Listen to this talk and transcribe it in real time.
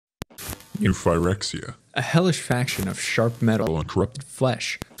New Phyrexia, a hellish faction of sharp metal and corrupted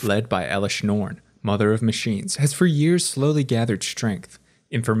flesh, led by Elesh Norn, mother of machines, has for years slowly gathered strength,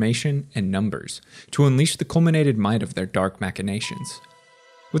 information, and numbers to unleash the culminated might of their dark machinations.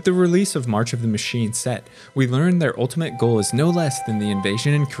 With the release of March of the Machine set, we learn their ultimate goal is no less than the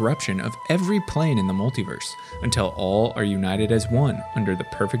invasion and corruption of every plane in the multiverse, until all are united as one under the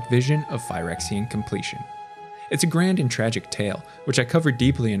perfect vision of Phyrexian completion. It's a grand and tragic tale, which I cover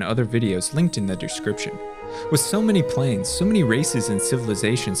deeply in other videos linked in the description. With so many planes, so many races and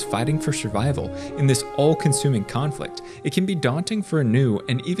civilizations fighting for survival in this all-consuming conflict, it can be daunting for a new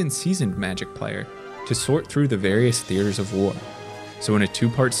and even seasoned Magic player to sort through the various theaters of war. So in a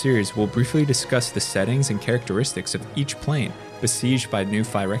two-part series, we'll briefly discuss the settings and characteristics of each plane besieged by New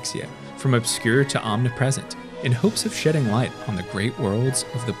Phyrexia, from obscure to omnipresent, in hopes of shedding light on the great worlds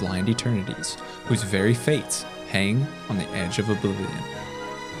of the blind eternities, whose very fates hang on the edge of oblivion.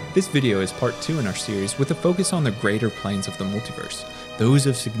 This video is part 2 in our series with a focus on the greater planes of the multiverse, those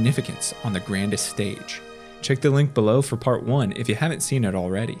of significance on the grandest stage. Check the link below for part 1 if you haven't seen it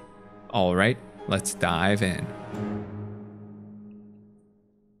already. Alright, let's dive in.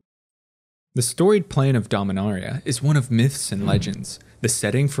 The storied plane of Dominaria is one of myths and legends, the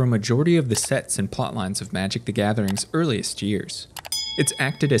setting for a majority of the sets and plotlines of Magic the Gathering's earliest years. It's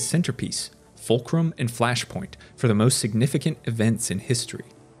acted as centerpiece, fulcrum, and flashpoint for the most significant events in history.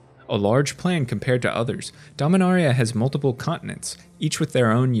 A large plane compared to others, Dominaria has multiple continents, each with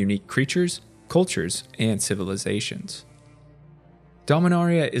their own unique creatures, cultures, and civilizations.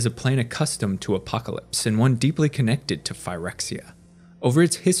 Dominaria is a plane accustomed to apocalypse and one deeply connected to Phyrexia. Over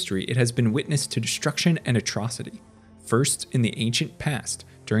its history, it has been witness to destruction and atrocity, first in the ancient past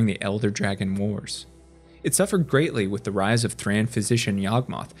during the Elder Dragon Wars. It suffered greatly with the rise of Thran physician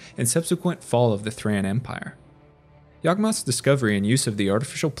Yawgmoth and subsequent fall of the Thran Empire. Yawgmoth's discovery and use of the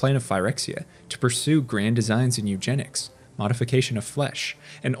artificial plane of Phyrexia to pursue grand designs in eugenics, modification of flesh,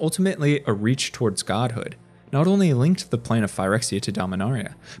 and ultimately a reach towards godhood, not only linked the plane of Phyrexia to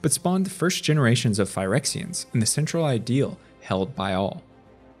Dominaria, but spawned the first generations of Phyrexians and the central ideal held by all: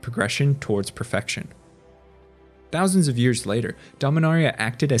 progression towards perfection. Thousands of years later, Dominaria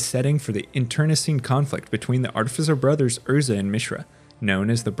acted as setting for the internecine conflict between the Artificer brothers Urza and Mishra, known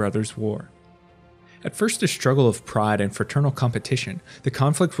as the Brothers' War. At first a struggle of pride and fraternal competition, the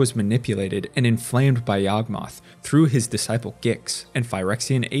conflict was manipulated and inflamed by Yawgmoth through his disciple Gix and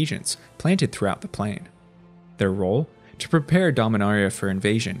Phyrexian agents planted throughout the plane. Their role? To prepare Dominaria for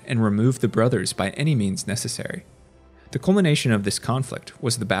invasion and remove the brothers by any means necessary. The culmination of this conflict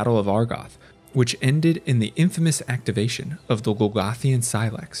was the Battle of Argoth, which ended in the infamous activation of the Golgothian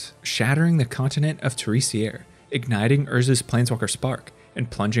Silex, shattering the continent of Teresier, igniting Urza's Planeswalker Spark, and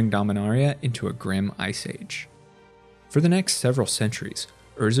plunging Dominaria into a grim ice age. For the next several centuries,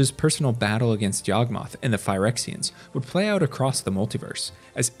 Urza's personal battle against Yawgmoth and the Phyrexians would play out across the multiverse,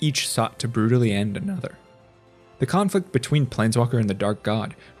 as each sought to brutally end another. The conflict between Planeswalker and the Dark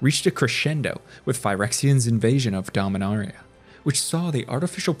God reached a crescendo with Phyrexian's invasion of Dominaria, which saw the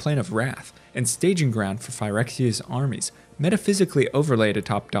artificial plane of Wrath and staging ground for Phyrexia's armies metaphysically overlaid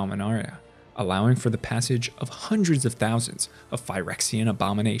atop Dominaria, allowing for the passage of hundreds of thousands of Phyrexian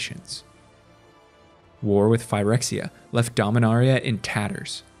abominations. War with Phyrexia left Dominaria in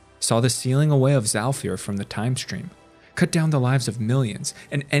tatters, saw the sealing away of Zhalfir from the time stream, cut down the lives of millions,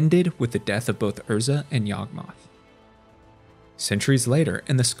 and ended with the death of both Urza and Yawgmoth. Centuries later,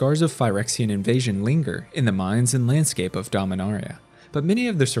 and the scars of Phyrexian invasion linger in the minds and landscape of Dominaria, but many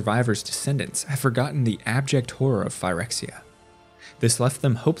of the survivors' descendants have forgotten the abject horror of Phyrexia. This left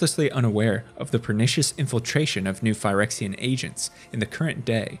them hopelessly unaware of the pernicious infiltration of new Phyrexian agents in the current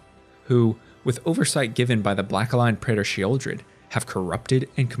day, who, with oversight given by the black-aligned Praetor Sheoldred, have corrupted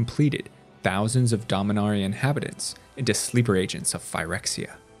and completed thousands of Dominaria inhabitants into sleeper agents of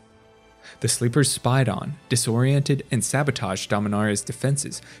Phyrexia. The sleepers spied on, disoriented, and sabotaged Dominaria's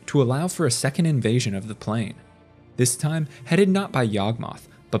defenses to allow for a second invasion of the plane, this time headed not by Yawgmoth,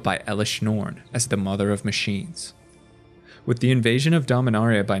 but by Elesh Norn as the Mother of Machines. With the invasion of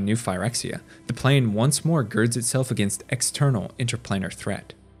Dominaria by New Phyrexia, the plane once more girds itself against external interplanar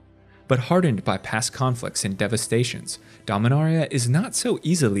threat. But hardened by past conflicts and devastations, Dominaria is not so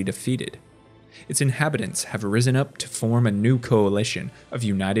easily defeated. Its inhabitants have risen up to form a new coalition of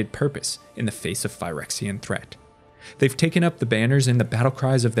united purpose in the face of Phyrexian threat. They've taken up the banners and the battle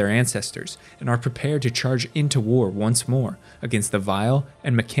cries of their ancestors and are prepared to charge into war once more against the vile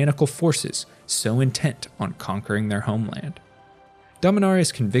and mechanical forces so intent on conquering their homeland.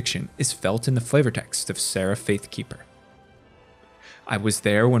 Dominaria's conviction is felt in the flavortext of Serra Faithkeeper. I was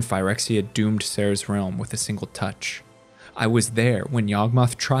there when Phyrexia doomed Serra's realm with a single touch. I was there when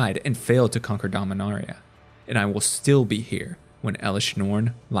Yawgmoth tried and failed to conquer Dominaria, and I will still be here when Elesh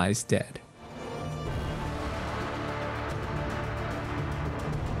Norn lies dead.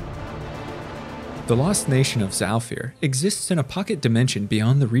 The lost nation of Zhalfir exists in a pocket dimension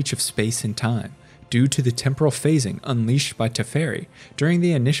beyond the reach of space and time, due to the temporal phasing unleashed by Teferi during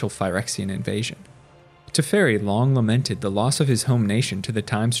the initial Phyrexian invasion. Teferi long lamented the loss of his home nation to the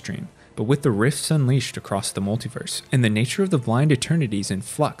time stream, but with the rifts unleashed across the multiverse and the nature of the blind eternities in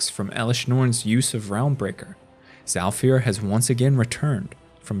flux from Elesh Norn's use of Realmbreaker, Zhalfir has once again returned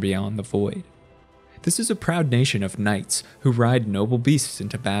from beyond the void. This is a proud nation of knights who ride noble beasts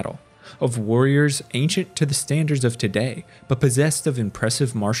into battle, of warriors ancient to the standards of today, but possessed of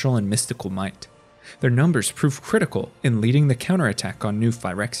impressive martial and mystical might. Their numbers prove critical in leading the counterattack on New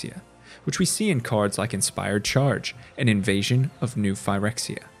Phyrexia, which we see in cards like Inspired Charge and Invasion of New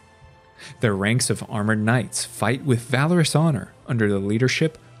Phyrexia. Their ranks of armored knights fight with valorous honor under the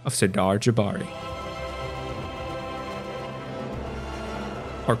leadership of Sadar Jabari.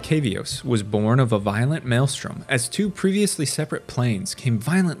 Arcavios was born of a violent maelstrom as two previously separate planes came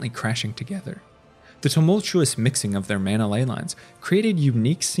violently crashing together. The tumultuous mixing of their mana ley lines created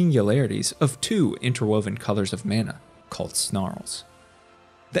unique singularities of two interwoven colors of mana, called snarls.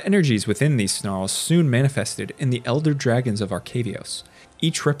 The energies within these snarls soon manifested in the Elder Dragons of Arcavios,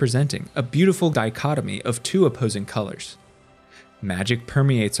 each representing a beautiful dichotomy of two opposing colors. Magic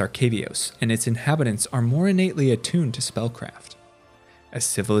permeates Arcavios, and its inhabitants are more innately attuned to spellcraft. As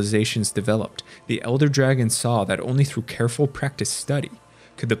civilizations developed, the Elder Dragons saw that only through careful practiced study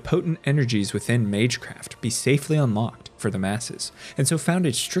could the potent energies within magecraft be safely unlocked for the masses, and so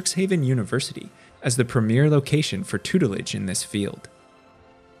founded Strixhaven University as the premier location for tutelage in this field.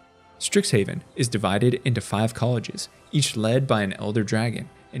 Strixhaven is divided into 5 colleges, each led by an Elder Dragon,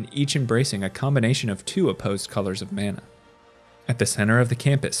 and each embracing a combination of 2 opposed colors of mana. At the center of the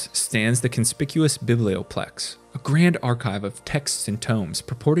campus stands the conspicuous Biblioplex, a grand archive of texts and tomes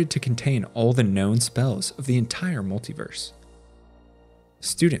purported to contain all the known spells of the entire multiverse.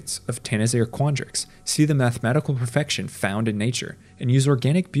 Students of Tanazir Quandrix see the mathematical perfection found in nature and use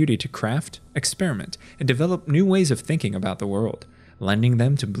organic beauty to craft, experiment, and develop new ways of thinking about the world, lending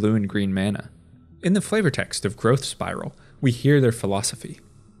them to blue and green mana. In the flavor text of Growth Spiral, we hear their philosophy.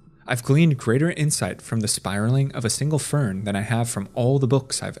 I've gleaned greater insight from the spiraling of a single fern than I have from all the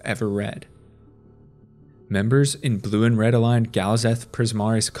books I've ever read. Members in blue and red aligned Galzeth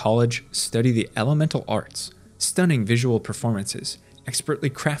Prismaris College study the elemental arts, stunning visual performances, expertly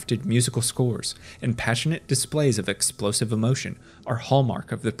crafted musical scores, and passionate displays of explosive emotion are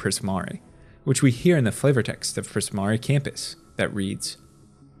hallmark of the Prismari, which we hear in the flavor text of Prismari Campus that reads,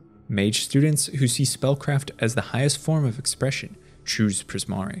 Mage students who see spellcraft as the highest form of expression choose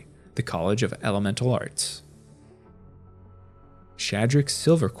Prismari, the College of Elemental Arts. Shadrix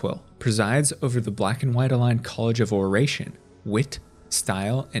Silverquill presides over the black and white aligned College of Oration, Wit,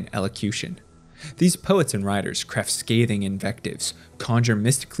 Style, and Elocution. These poets and writers craft scathing invectives, conjure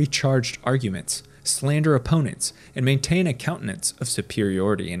mystically charged arguments, slander opponents, and maintain a countenance of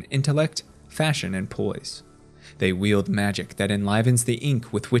superiority in intellect, fashion, and poise. They wield magic that enlivens the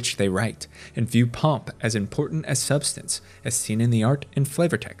ink with which they write, and view pomp as important as substance, as seen in the art and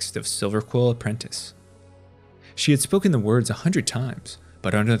flavor text of Silverquill Apprentice. She had spoken the words 100 times,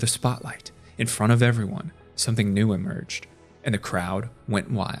 but under the spotlight, in front of everyone, something new emerged, and the crowd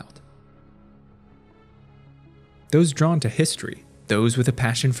went wild. Those drawn to history, those with a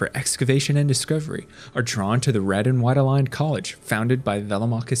passion for excavation and discovery, are drawn to the red and white aligned college founded by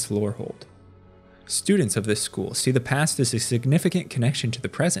Velomachus Lorehold. Students of this school see the past as a significant connection to the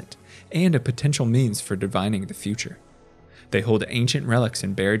present and a potential means for divining the future. They hold ancient relics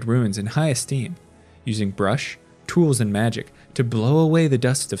and buried ruins in high esteem, using brush, tools, and magic to blow away the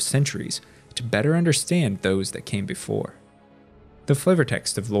dust of centuries to better understand those that came before. The flavor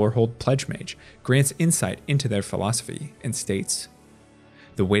text of Lorehold Pledge Mage grants insight into their philosophy and states,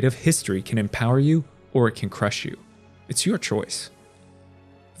 "The weight of history can empower you or it can crush you. It's your choice."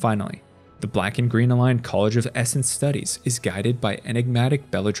 Finally, the black and green aligned College of Essence Studies is guided by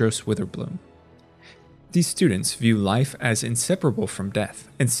enigmatic Belladros Witherbloom. These students view life as inseparable from death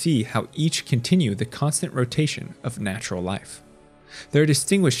and see how each continue the constant rotation of natural life. Their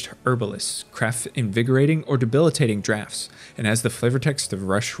distinguished herbalists craft invigorating or debilitating drafts, and as the flavor text of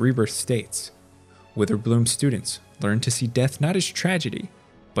Rush Rebirth states, Witherbloom students learn to see death not as tragedy,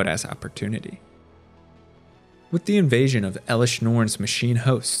 but as opportunity. With the invasion of Elesh Norn's machine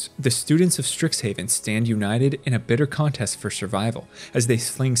hosts, the students of Strixhaven stand united in a bitter contest for survival as they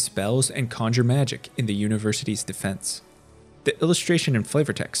sling spells and conjure magic in the university's defense. The illustration and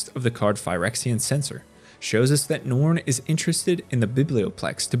flavor text of the card Phyrexian Censor shows us that Norn is interested in the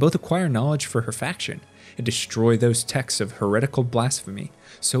Biblioplex to both acquire knowledge for her faction and destroy those texts of heretical blasphemy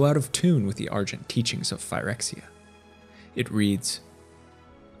so out of tune with the argent teachings of Phyrexia. It reads,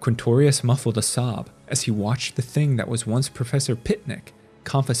 Quintorius muffled a sob as he watched the thing that was once Professor Pitnick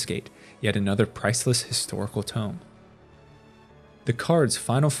confiscate yet another priceless historical tome. The card's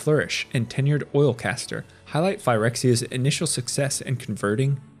final flourish and tenured oilcaster highlight Phyrexia's initial success in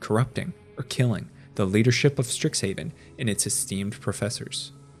converting, corrupting, or killing the leadership of Strixhaven and its esteemed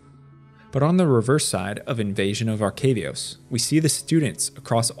professors. But on the reverse side of Invasion of Arcavios, we see the students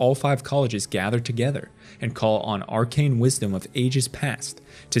across all 5 colleges gather together and call on arcane wisdom of ages past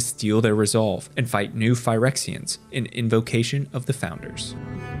to steel their resolve and fight new Phyrexians in invocation of the Founders.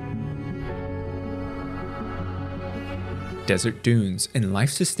 Desert dunes and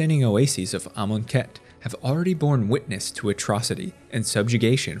life-sustaining oases of Amonkhet have already borne witness to atrocity and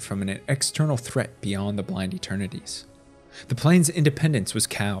subjugation from an external threat beyond the blind eternities. The plane's independence was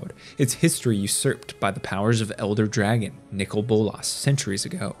cowed, its history usurped by the powers of Elder Dragon Nicol Bolas centuries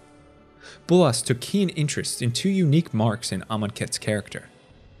ago. Bolas took keen interest in 2 unique marks in Amonkhet's character.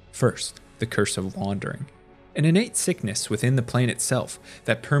 First, the Curse of Wandering, an innate sickness within the plane itself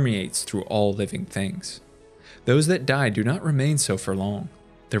that permeates through all living things. Those that die do not remain so for long.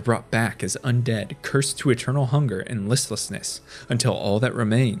 They're brought back as undead, cursed to eternal hunger and listlessness, until all that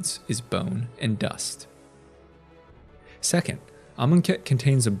remains is bone and dust. Second, Amonkhet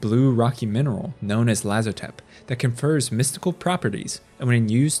contains a blue rocky mineral known as lazotep that confers mystical properties and when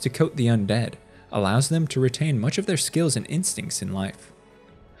used to coat the undead, allows them to retain much of their skills and instincts in life.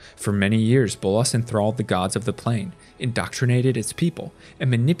 For many years, Bolas enthralled the gods of the plane, indoctrinated its people, and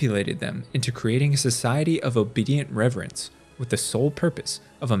manipulated them into creating a society of obedient reverence, with the sole purpose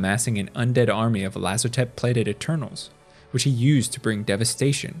of amassing an undead army of lazotep-plated Eternals, which he used to bring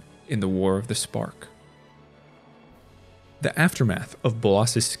devastation in the War of the Spark. The aftermath of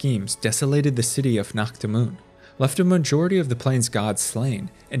Bolas' schemes desolated the city of Naktamun, left a majority of the plane's gods slain,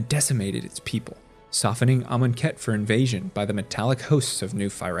 and decimated its people, softening Amonkhet for invasion by the metallic hosts of New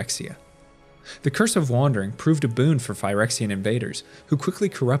Phyrexia. The Curse of Wandering proved a boon for Phyrexian invaders, who quickly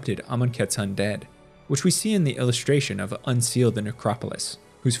corrupted Amonkhet's undead, which we see in the illustration of Unseal the Necropolis,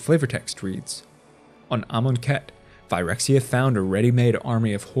 whose flavortext reads, On Amonkhet, Phyrexia found a ready-made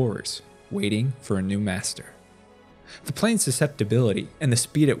army of horrors, waiting for a new master. The plane's susceptibility and the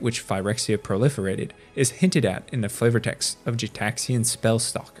speed at which Phyrexia proliferated is hinted at in the flavortext of Gitaxian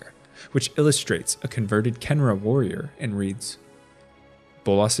Spellstalker, which illustrates a converted Kenra warrior and reads,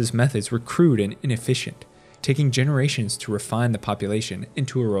 Bolas' methods were crude and inefficient, taking generations to refine the population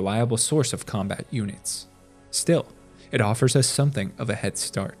into a reliable source of combat units. Still, it offers us something of a head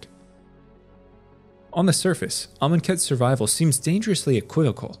start. On the surface, Amonkhet's survival seems dangerously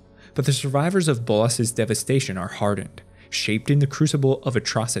equivocal, but the survivors of Bolas' devastation are hardened, shaped in the crucible of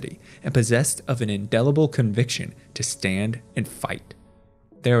atrocity, and possessed of an indelible conviction to stand and fight.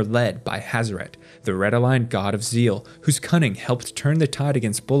 They are led by Hazaret, the red-aligned god of zeal, whose cunning helped turn the tide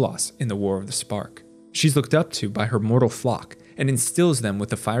against Bolas in the War of the Spark. She's looked up to by her mortal flock, and instills them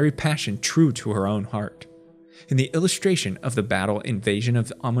with a fiery passion true to her own heart. In the illustration of the battle invasion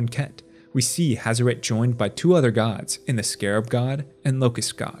of Amonkhet, we see Hazaret joined by 2 other gods in the Scarab god and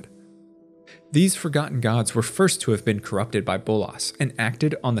Locust god. These forgotten gods were first to have been corrupted by Bolas and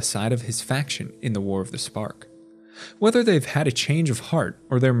acted on the side of his faction in the War of the Spark. Whether they've had a change of heart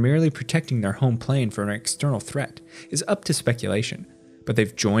or they're merely protecting their home plane from an external threat is up to speculation, but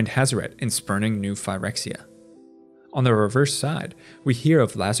they've joined Hazaret in spurning New Phyrexia. On the reverse side, we hear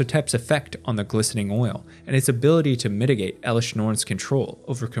of Lazotep's effect on the glistening oil and its ability to mitigate Elesh Norn's control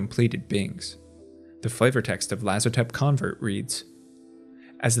over completed beings. The flavortext of Lazotep Convert reads,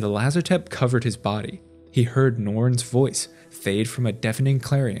 As the Lazotep covered his body, he heard Norn's voice fade from a deafening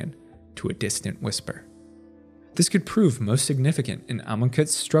clarion to a distant whisper. This could prove most significant in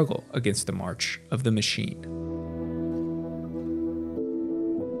Amonkhet's struggle against the March of the Machine.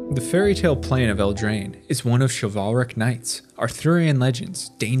 The fairy tale plane of Eldraine is one of chivalric knights, Arthurian legends,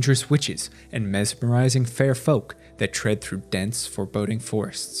 dangerous witches, and mesmerizing fair folk that tread through dense, foreboding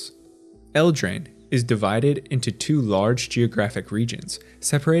forests. Eldraine is divided into 2 large geographic regions,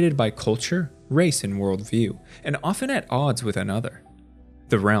 separated by culture, race, and worldview, and often at odds with another.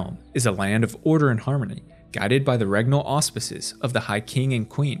 The realm is a land of order and harmony, guided by the regnal auspices of the High King and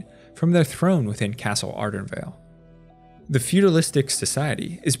Queen from their throne within Castle Ardenvale. The feudalistic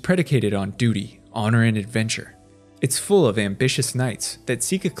society is predicated on duty, honor, and adventure. It's full of ambitious knights that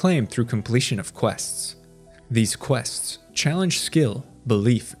seek acclaim through completion of quests. These quests challenge skill,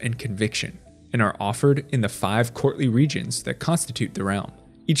 belief, and conviction, and are offered in the 5 courtly regions that constitute the realm,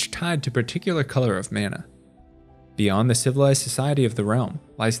 each tied to a particular color of mana, Beyond the civilized society of the realm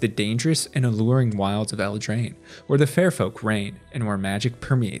lies the dangerous and alluring wilds of Eldraine, where the fair folk reign and where magic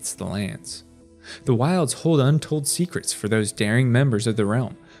permeates the lands. The wilds hold untold secrets for those daring members of the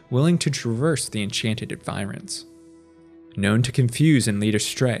realm willing to traverse the enchanted environs. Known to confuse and lead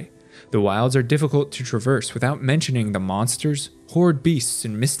astray, the wilds are difficult to traverse without mentioning the monsters, horrid beasts,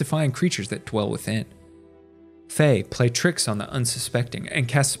 and mystifying creatures that dwell within. Fae play tricks on the unsuspecting and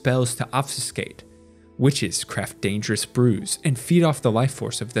cast spells to obfuscate. Witches craft dangerous brews and feed off the life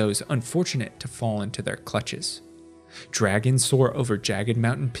force of those unfortunate to fall into their clutches. Dragons soar over jagged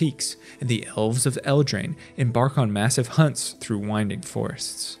mountain peaks, and the elves of Eldraine embark on massive hunts through winding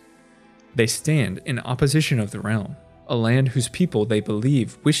forests. They stand in opposition of the realm, a land whose people they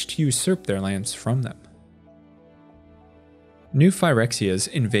believe wish to usurp their lands from them. New Phyrexia's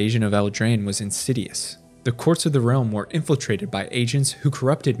invasion of Eldraine was insidious. The courts of the realm were infiltrated by agents who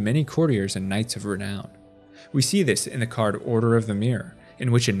corrupted many courtiers and knights of renown. We see this in the card Order of the Mirror,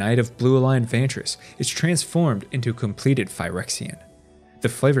 in which a knight of blue-aligned Vantress is transformed into a completed Phyrexian. The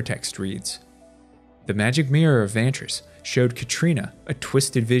flavor text reads, "The magic mirror of Vantress showed Katrina a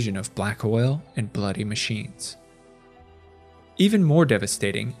twisted vision of black oil and bloody machines." Even more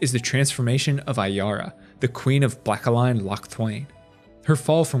devastating is the transformation of Ayara, the queen of black-aligned Loch Thwain. Her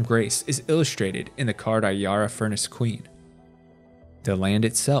fall from grace is illustrated in the card Ayara Furnace Queen. The land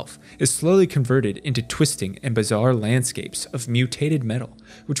itself is slowly converted into twisting and bizarre landscapes of mutated metal,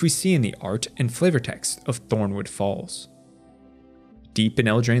 which we see in the art and flavor text of Thornwood Falls. Deep in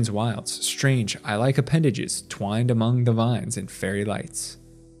Eldraine's wilds, strange, eye-like appendages twined among the vines and fairy lights.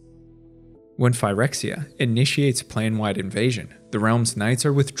 When Phyrexia initiates plan-wide invasion, the realm's knights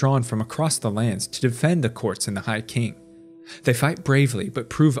are withdrawn from across the lands to defend the courts and the High King. They fight bravely but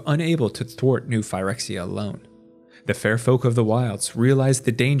prove unable to thwart New Phyrexia alone. The fair folk of the wilds realize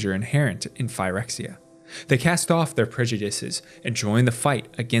the danger inherent in Phyrexia. They cast off their prejudices and join the fight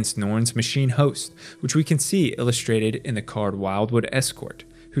against Norn's machine host, which we can see illustrated in the card Wildwood Escort,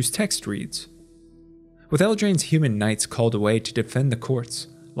 whose text reads, "With Eldraine's human knights called away to defend the courts,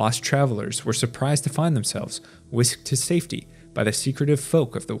 lost travelers were surprised to find themselves whisked to safety by the secretive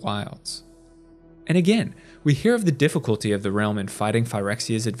folk of the wilds." And again, we hear of the difficulty of the realm in fighting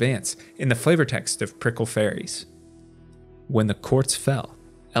Phyrexia's advance in the flavor text of Prickle Fairies. When the courts fell,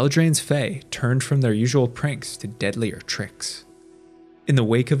 Eldraine's Fae turned from their usual pranks to deadlier tricks. In the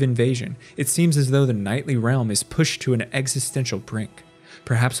wake of invasion, it seems as though the knightly realm is pushed to an existential brink,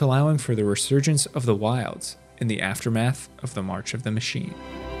 perhaps allowing for the resurgence of the wilds in the aftermath of the March of the Machine.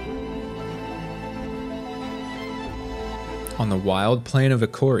 On the wild plain of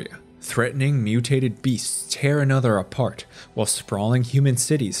Ikoria, threatening mutated beasts tear another apart, while sprawling human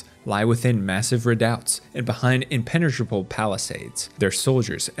cities lie within massive redoubts and behind impenetrable palisades, their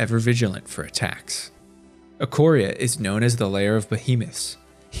soldiers ever vigilant for attacks. Ikoria is known as the lair of behemoths.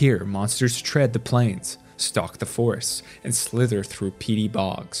 Here, monsters tread the plains, stalk the forests, and slither through peaty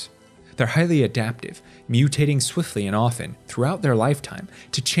bogs. They're highly adaptive, mutating swiftly and often throughout their lifetime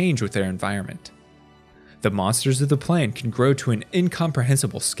to change with their environment. The monsters of the plain can grow to an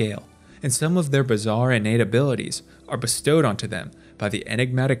incomprehensible scale, and some of their bizarre innate abilities are bestowed onto them by the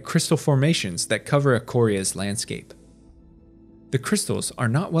enigmatic crystal formations that cover Ikoria's landscape. The crystals are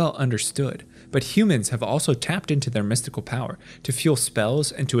not well understood, but humans have also tapped into their mystical power to fuel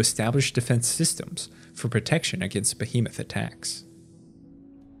spells and to establish defense systems for protection against behemoth attacks.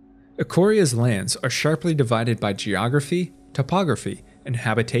 Ikoria's lands are sharply divided by geography, topography, and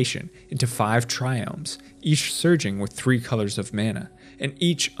habitation into 5 triomes, each surging with 3 colors of mana, and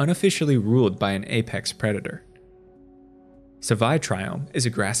each unofficially ruled by an apex predator. Savai Triome is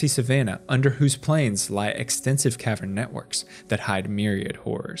a grassy savanna under whose plains lie extensive cavern networks that hide myriad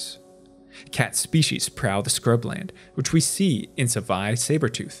horrors. Cat species prowl the scrubland, which we see in Savai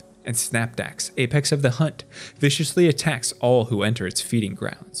Sabertooth, and Snapdax, apex of the hunt, viciously attacks all who enter its feeding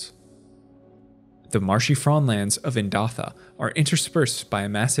grounds. The marshy frondlands of Indatha are interspersed by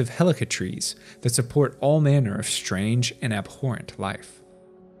massive helica trees that support all manner of strange and abhorrent life.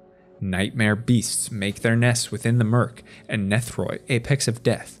 Nightmare beasts make their nests within the murk, and Nethroi, apex of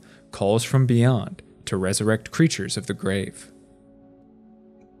death, calls from beyond to resurrect creatures of the grave.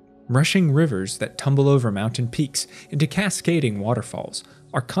 Rushing rivers that tumble over mountain peaks into cascading waterfalls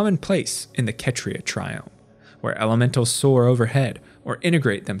are commonplace in the Ketria Triome, where elementals soar overhead or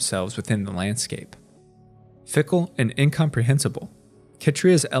integrate themselves within the landscape. Fickle and incomprehensible,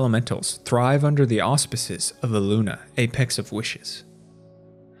 Ketria's elementals thrive under the auspices of Illuna, apex of wishes.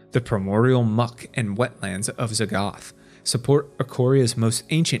 The primordial muck and wetlands of Zagath support Ikoria's most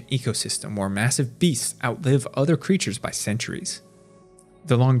ancient ecosystem, where massive beasts outlive other creatures by centuries.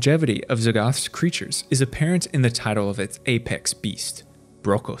 The longevity of Zagoth's creatures is apparent in the title of its apex beast,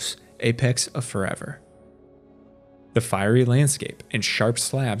 Brokos, Apex of Forever. The fiery landscape and sharp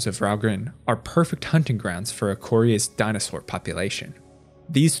slabs of Ralgrin are perfect hunting grounds for Ikoria's dinosaur population.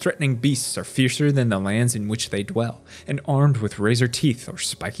 These threatening beasts are fiercer than the lands in which they dwell, and armed with razor teeth or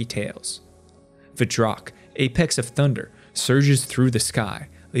spiky tails. Vidrock, Apex of Thunder, surges through the sky,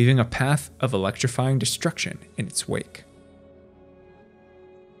 leaving a path of electrifying destruction in its wake.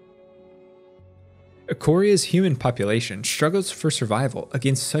 Ikoria's human population struggles for survival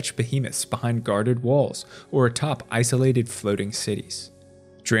against such behemoths behind guarded walls or atop isolated floating cities.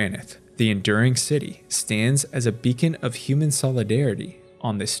 Draneth, the enduring city, stands as a beacon of human solidarity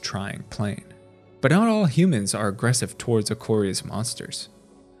on this trying plane. But not all humans are aggressive towards Ikoria's monsters.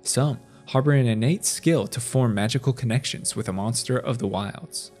 Some harbor an innate skill to form magical connections with a monster of the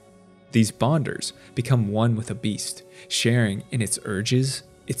wilds. These bonders become one with a beast, sharing in its urges,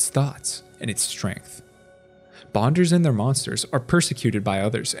 its thoughts, and its strength. Bonders and their monsters are persecuted by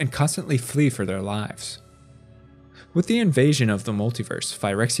others and constantly flee for their lives. With the invasion of the multiverse,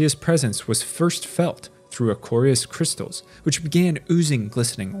 Phyrexia's presence was first felt through Ikoria's crystals, which began oozing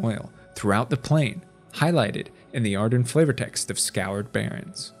glistening oil throughout the plane, highlighted in the art and flavor text of Scoured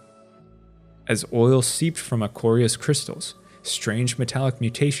Barrens. As oil seeped from Ikoria's crystals, strange metallic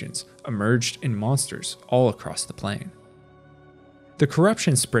mutations emerged in monsters all across the plane. The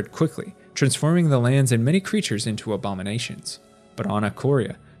corruption spread quickly, transforming the lands and many creatures into abominations, but on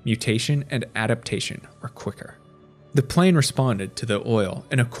Ikoria, mutation and adaptation are quicker. The plane responded to the oil,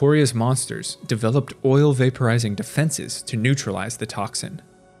 and Ikoria's monsters developed oil-vaporizing defenses to neutralize the toxin.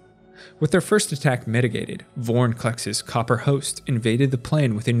 With their first attack mitigated, Vorinclex's copper host invaded the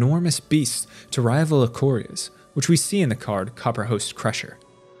plane with enormous beasts to rival Ikoria's, which we see in the card Copper Host Crusher,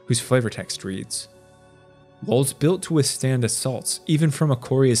 whose flavor text reads, "Walls built to withstand assaults even from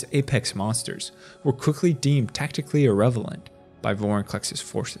Ikoria's apex monsters were quickly deemed tactically irrelevant by Vorinclex's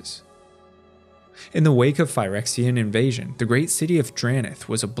forces." In the wake of Phyrexian invasion, the great city of Draneth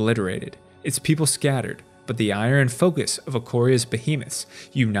was obliterated, its people scattered, but the ire and focus of Ikoria's behemoths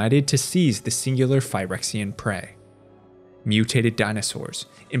united to seize the singular Phyrexian prey. Mutated dinosaurs,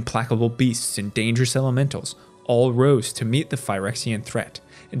 implacable beasts, and dangerous elementals all rose to meet the Phyrexian threat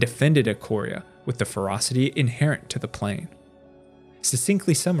and defended Ikoria with the ferocity inherent to the plane.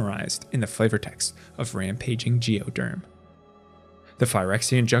 Succinctly summarized in the flavor text of Rampaging Geoderm. The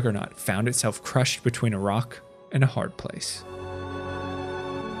Phyrexian juggernaut found itself crushed between a rock and a hard place.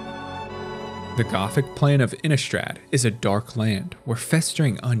 The Gothic plane of Innistrad is a dark land where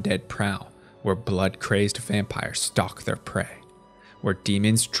festering undead prowl, where blood-crazed vampires stalk their prey, where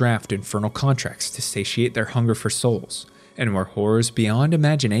demons draft infernal contracts to satiate their hunger for souls, and where horrors beyond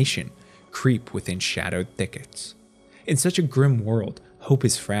imagination creep within shadowed thickets. In such a grim world, hope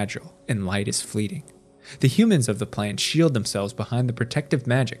is fragile and light is fleeting. The humans of the plane shield themselves behind the protective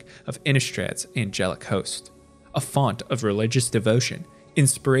magic of Innistrad's angelic host, a font of religious devotion,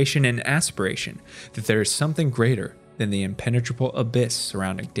 inspiration, and aspiration that there is something greater than the impenetrable abyss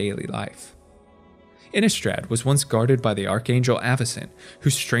surrounding daily life. Innistrad was once guarded by the Archangel Avacyn,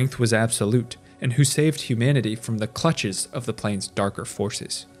 whose strength was absolute, and who saved humanity from the clutches of the plane's darker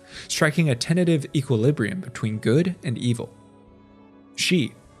forces, striking a tentative equilibrium between good and evil.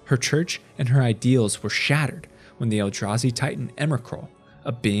 She, her church, and her ideals were shattered when the Eldrazi titan Emrakul,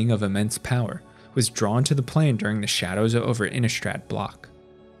 a being of immense power, was drawn to the plane during the Shadows over Innistrad block.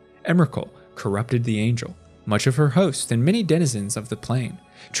 Emrakul corrupted the angel, much of her host, and many denizens of the plane,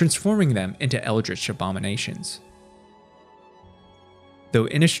 transforming them into eldritch abominations. Though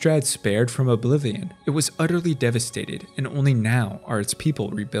Innistrad spared from oblivion, it was utterly devastated, and only now are its people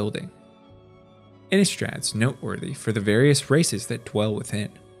rebuilding. Innistrad's noteworthy for the various races that dwell within.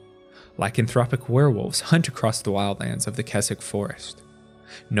 Lycanthropic werewolves hunt across the wildlands of the Keswick Forest.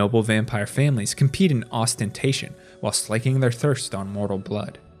 Noble vampire families compete in ostentation while slaking their thirst on mortal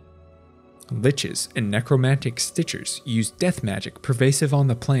blood. Liches and necromantic stitchers use death magic pervasive on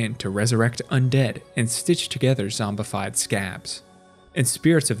the plane to resurrect undead and stitch together zombified scabs. And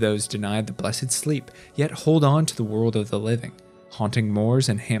spirits of those denied the blessed sleep yet hold on to the world of the living, haunting moors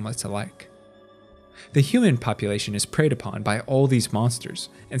and hamlets alike. The human population is preyed upon by all these monsters,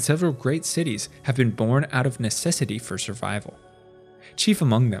 and several great cities have been born out of necessity for survival. Chief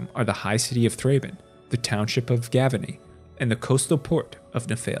among them are the High City of Thraben, the township of Gavany, and the coastal port of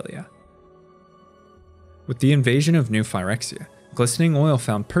Nephalia. With the invasion of New Phyrexia, glistening oil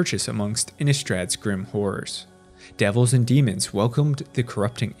found purchase amongst Innistrad's grim horrors. Devils and demons welcomed the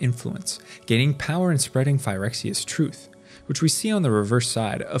corrupting influence, gaining power and spreading Phyrexia's truth, which we see on the reverse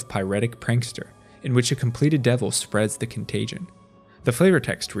side of Pyretic Prankster, in which a completed devil spreads the contagion. The flavor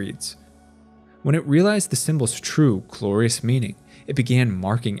text reads, "When it realized the symbol's true, glorious meaning, it began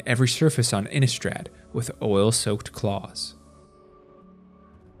marking every surface on Innistrad with oil-soaked claws."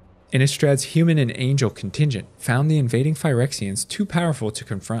 Innistrad's human and angel contingent found the invading Phyrexians too powerful to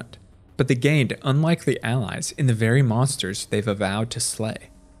confront, but they gained unlikely allies in the very monsters they've avowed to slay.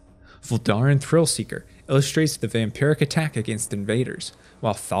 Voldaren Thrillseeker illustrates the vampiric attack against invaders,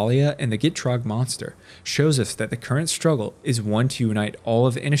 while Thalia and the Gitrog monster shows us that the current struggle is one to unite all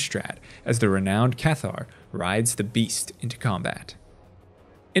of Innistrad as the renowned Cathar rides the beast into combat.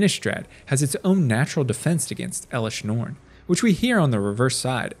 Innistrad has its own natural defense against Elesh Norn, which we hear on the reverse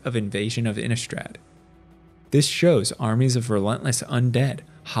side of Invasion of Innistrad. This shows armies of relentless undead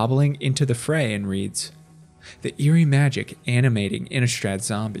hobbling into the fray and reads, "The eerie magic animating Innistrad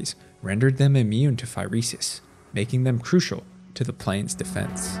zombies rendered them immune to Phyresis, making them crucial to the plane's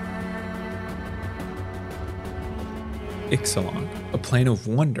defense." Ixalan, a plane of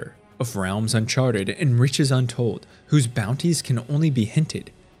wonder, of realms uncharted and riches untold, whose bounties can only be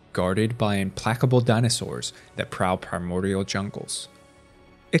hinted, guarded by implacable dinosaurs that prowl primordial jungles.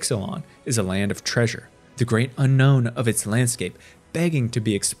 Ixalan is a land of treasure, the great unknown of its landscape begging to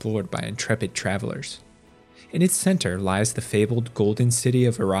be explored by intrepid travelers. In its center lies the fabled golden city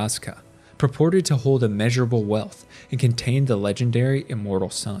of Erazka, purported to hold immeasurable wealth and contain the legendary immortal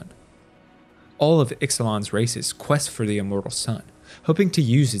sun. All of Ixalan's races quest for the immortal sun, hoping to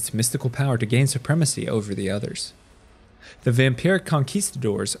use its mystical power to gain supremacy over the others. The vampiric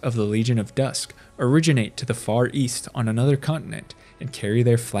conquistadors of the Legion of Dusk originate to the far east on another continent and carry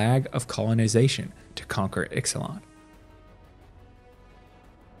their flag of colonization to conquer Ixalan.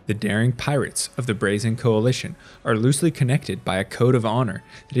 The daring pirates of the Brazen Coalition are loosely connected by a code of honor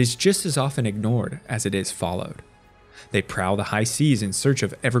that is just as often ignored as it is followed. They prowl the high seas in search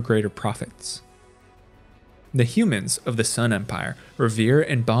of ever greater profits. The humans of the Sun Empire revere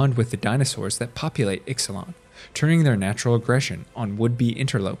and bond with the dinosaurs that populate Ixalan, turning their natural aggression on would-be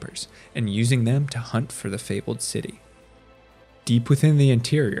interlopers and using them to hunt for the fabled city. Deep within the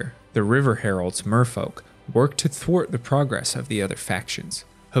interior, the River Herald's merfolk work to thwart the progress of the other factions,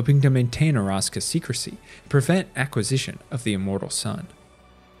 hoping to maintain Erazka's secrecy and prevent acquisition of the immortal sun.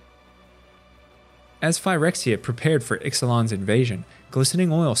 As Phyrexia prepared for Ixalan's invasion, glistening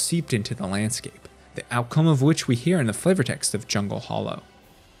oil seeped into the landscape, the outcome of which we hear in the flavortext of Jungle Hollow.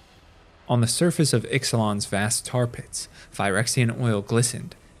 On the surface of Ixalan's vast tar pits, Phyrexian oil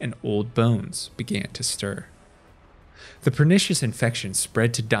glistened, and old bones began to stir. The pernicious infection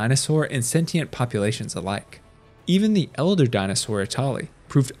spread to dinosaur and sentient populations alike. Even the elder dinosaur Atali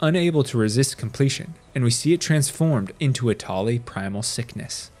proved unable to resist completion, and we see it transformed into Atali primal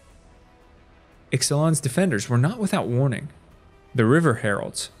sickness. Ixalan's defenders were not without warning. The River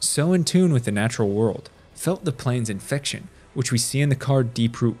Heralds, so in tune with the natural world, felt the plane's infection, which we see in the card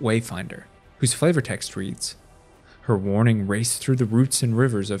Deeproot Wayfinder, whose flavortext reads, "Her warning raced through the roots and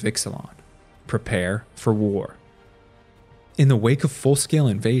rivers of Ixalan. Prepare for war." In the wake of full-scale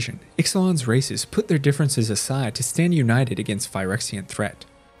invasion, Ixalan's races put their differences aside to stand united against Phyrexian threat.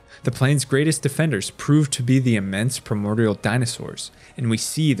 The plane's greatest defenders proved to be the immense primordial dinosaurs, and we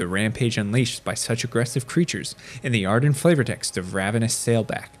see the rampage unleashed by such aggressive creatures in the art and flavortext of Ravenous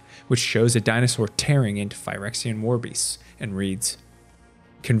Sailback, which shows a dinosaur tearing into Phyrexian warbeasts and reads,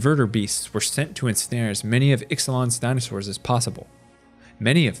 "Converter beasts were sent to ensnare as many of Ixalan's dinosaurs as possible.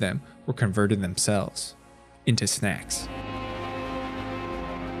 Many of them were converted themselves into snacks."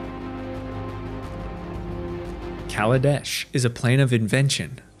 Kaladesh is a plane of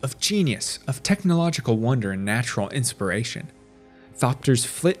invention, of genius, of technological wonder and natural inspiration. Thopters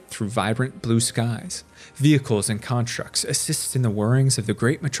flit through vibrant blue skies. Vehicles and constructs assist in the whirrings of the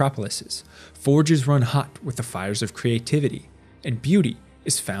great metropolises. Forges run hot with the fires of creativity, and beauty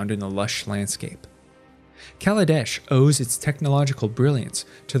is found in the lush landscape. Kaladesh owes its technological brilliance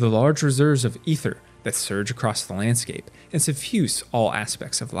to the large reserves of ether that surge across the landscape and suffuse all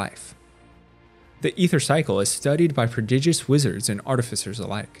aspects of life. The ether cycle is studied by prodigious wizards and artificers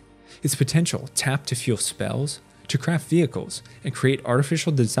alike. Its potential tapped to fuel spells, to craft vehicles, and create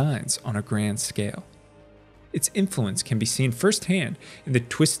artificial designs on a grand scale. Its influence can be seen firsthand in the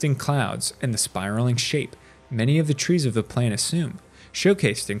twisting clouds and the spiraling shape many of the trees of the plane assume,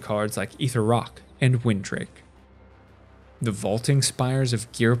 showcased in cards like Ether Rock and Windrake. The vaulting spires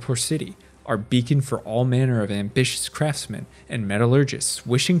of Girapur City are beacon for all manner of ambitious craftsmen and metallurgists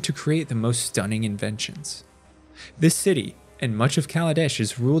wishing to create the most stunning inventions. This city, and much of Kaladesh,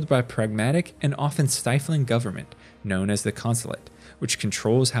 is ruled by a pragmatic and often stifling government known as the Consulate, which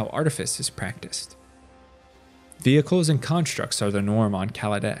controls how artifice is practiced. Vehicles and constructs are the norm on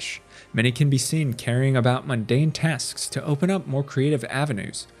Kaladesh. Many can be seen carrying about mundane tasks to open up more creative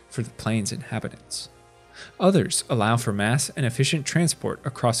avenues for the plane's inhabitants. Others allow for mass and efficient transport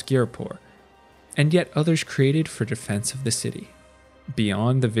across Girapur, and yet others created for defense of the city.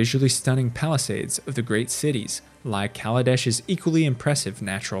 Beyond the visually stunning palisades of the great cities lie Kaladesh's equally impressive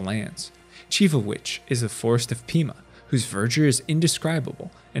natural lands, chief of which is the Forest of Pima, whose verdure is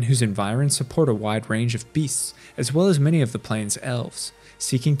indescribable and whose environs support a wide range of beasts, as well as many of the plane's elves,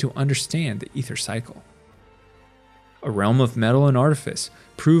 seeking to understand the ether cycle. A realm of metal and artifice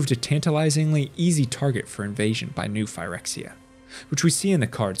proved a tantalizingly easy target for invasion by New Phyrexia, which we see in the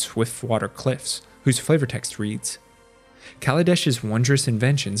card Swiftwater Cliffs, whose flavortext reads, Kaladesh's wondrous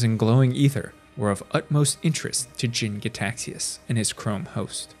inventions in glowing ether were of utmost interest to Jin Gitaxias and his chrome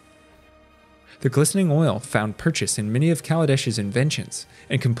host. The glistening oil found purchase in many of Kaladesh's inventions,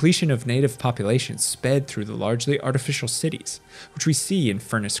 and completion of native populations sped through the largely artificial cities, which we see in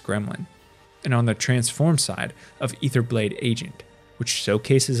Furnace Gremlin, and on the transform side of Etherblade Agent, which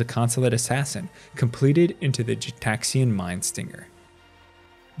showcases a consulate assassin completed into the Gitaxian Mindstinger.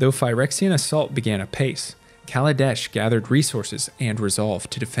 Though Phyrexian assault began apace, Kaladesh gathered resources and resolve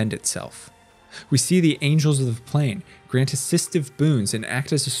to defend itself. We see the Angels of the Plane grant assistive boons and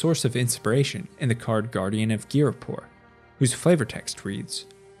act as a source of inspiration in the card Guardian of Girapur, whose flavortext reads,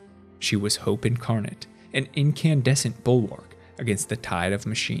 She was hope incarnate, an incandescent bulwark against the tide of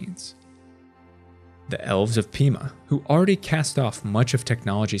machines. The Elves of Pima, who already cast off much of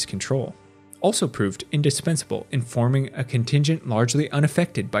technology's control, also proved indispensable in forming a contingent largely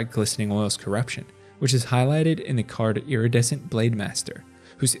unaffected by Glistening Oil's corruption, which is highlighted in the card Iridescent Blademaster,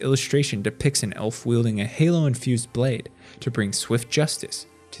 whose illustration depicts an elf wielding a halo-infused blade to bring swift justice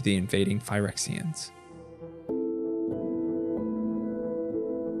to the invading Phyrexians.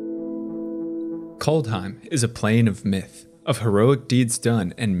 Kaldheim is a plane of myth, of heroic deeds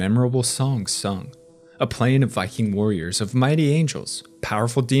done and memorable songs sung, a plane of Viking warriors, of mighty angels,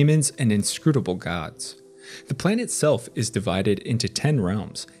 powerful demons, and inscrutable gods. The plane itself is divided into 10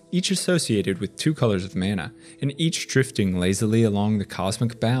 realms, each associated with 2 colors of mana, and each drifting lazily along the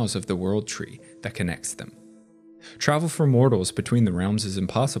cosmic boughs of the world tree that connects them. Travel for mortals between the realms is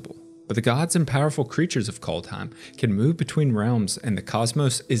impossible, but the gods and powerful creatures of Kaldheim can move between realms, and the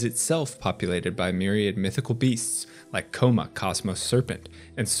cosmos is itself populated by myriad mythical beasts like Koma, Cosmos Serpent,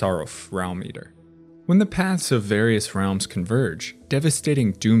 and Sarulf, Realm Eater. When the paths of various realms converge,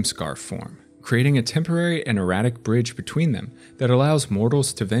 devastating doomscar form, creating a temporary and erratic bridge between them that allows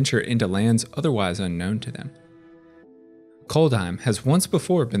mortals to venture into lands otherwise unknown to them. Kaldheim has once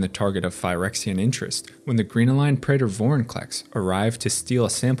before been the target of Phyrexian interest when the green-aligned Praetor Vorinclex arrived to steal a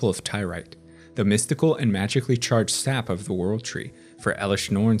sample of Tyrite, the mystical and magically charged sap of the World Tree, for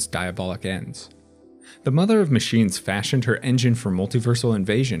Elesh Norn's diabolic ends. The Mother of Machines fashioned her engine for multiversal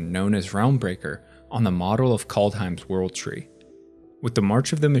invasion known as Realmbreaker on the model of Kaldheim's World Tree. With the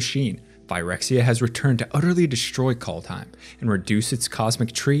march of the machine, Phyrexia has returned to utterly destroy Kaldheim and reduce its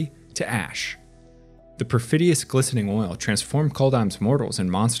cosmic tree to ash. The perfidious glistening oil transformed Kaldheim's mortals and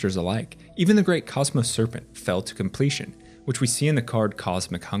monsters alike. Even the great Cosmos Serpent fell to completion, which we see in the card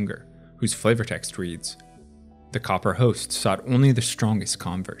Cosmic Hunger, whose flavortext reads, The copper host sought only the strongest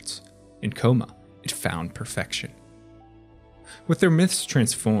converts. In Coma, it found perfection. With their myths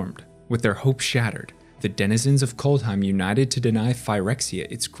transformed, with their hope shattered, the denizens of Kaldheim united to deny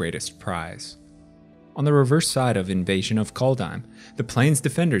Phyrexia its greatest prize. On the reverse side of Invasion of Kaldheim, the plane's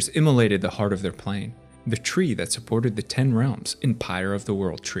defenders immolated the heart of their plane, the tree that supported the 10 realms in Pyre of the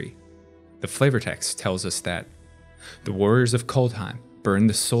World Tree. The flavortext tells us that the warriors of Kaldheim burned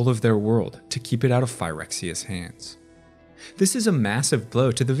the soul of their world to keep it out of Phyrexia's hands. This is a massive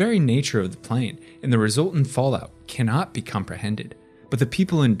blow to the very nature of the plane, and the resultant fallout cannot be comprehended, but the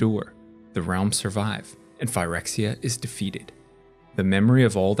people endure. The realms survive, and Phyrexia is defeated. The memory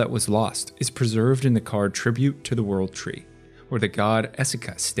of all that was lost is preserved in the card Tribute to the World Tree, where the god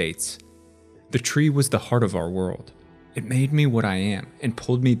Essika states, The tree was the heart of our world. It made me what I am and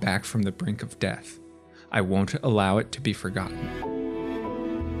pulled me back from the brink of death. I won't allow it to be forgotten.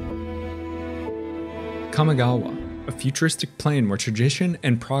 Kamigawa, a futuristic plane where tradition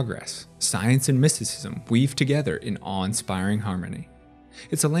and progress, science and mysticism weave together in awe-inspiring harmony.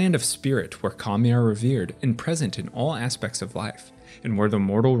 It's a land of spirit where kami are revered and present in all aspects of life, and where the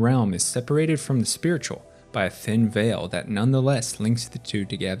mortal realm is separated from the spiritual by a thin veil that nonetheless links the two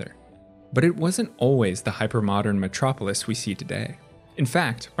together. But it wasn't always the hypermodern metropolis we see today. In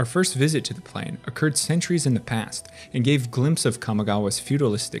fact, our first visit to the plane occurred centuries in the past and gave a glimpse of Kamigawa's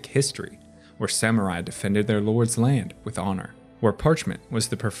feudalistic history, where samurai defended their lord's land with honor, where parchment was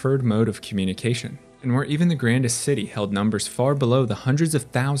the preferred mode of communication, and where even the grandest city held numbers far below the hundreds of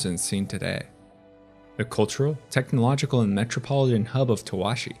thousands seen today. The cultural, technological, and metropolitan hub of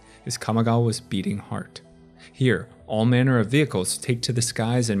Tawashi is Kamigawa's beating heart. Here, all manner of vehicles take to the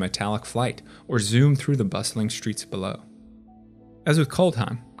skies in metallic flight or zoom through the bustling streets below. As with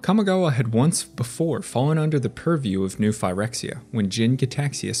Kaldheim, Kamigawa had once before fallen under the purview of New Phyrexia when Jin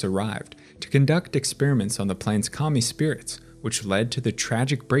Gitaxias arrived to conduct experiments on the plane's kami spirits, which led to the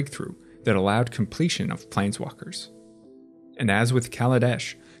tragic breakthrough that allowed completion of planeswalkers. And as with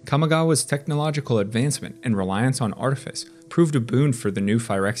Kaladesh, Kamigawa's technological advancement and reliance on artifice proved a boon for the new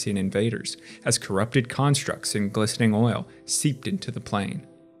Phyrexian invaders as corrupted constructs in glistening oil seeped into the plane.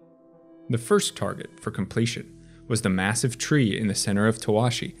 The first target for completion was the massive tree in the center of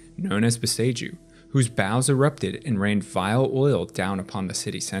Tawashi known as besieged, whose boughs erupted and rained vile oil down upon the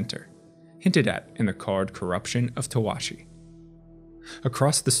city center, hinted at in the card Corruption of Tawashi.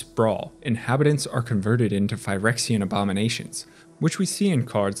 Across the sprawl, inhabitants are converted into Phyrexian abominations, which we see in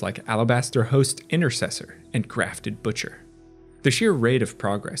cards like Alabaster Host Intercessor and Grafted Butcher. The sheer rate of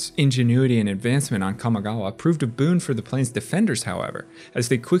progress, ingenuity, and advancement on Kamigawa proved a boon for the plane's defenders, however, as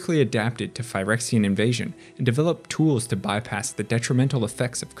they quickly adapted to Phyrexian invasion and developed tools to bypass the detrimental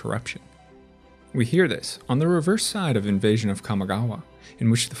effects of corruption. We hear this on the reverse side of Invasion of Kamigawa,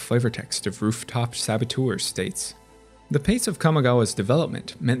 in which the flavor text of Rooftop Saboteurs states, "The pace of Kamigawa's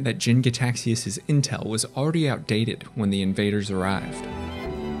development meant that Jin Gitaxias' intel was already outdated when the invaders arrived."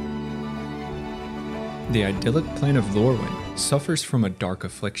 The idyllic plain of Lorwyn suffers from a dark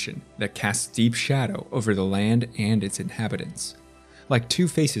affliction that casts deep shadow over the land and its inhabitants. Like two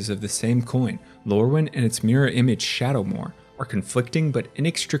faces of the same coin, Lorwyn and its mirror image Shadowmoor are conflicting but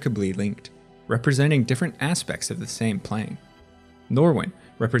inextricably linked, representing different aspects of the same plane. Lorwyn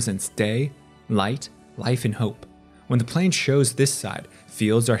represents day, light, life, and hope. When the plane shows this side,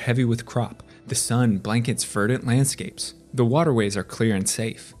 fields are heavy with crop, the sun blankets verdant landscapes, the waterways are clear and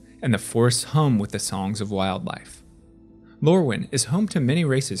safe, and the forests hum with the songs of wildlife. Lorwyn is home to many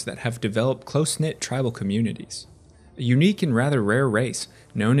races that have developed close-knit tribal communities. A unique and rather rare race,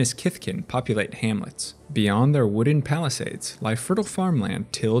 known as Kithkin, populate hamlets. Beyond their wooden palisades lie fertile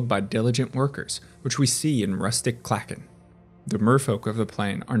farmland tilled by diligent workers, which we see in rustic clachan. The merfolk of the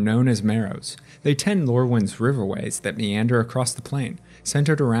plain are known as Marrows. They tend Lorwyn's riverways that meander across the plain,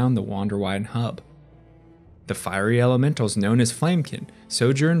 centered around the Wanderwide hub. The fiery elementals known as Flamekin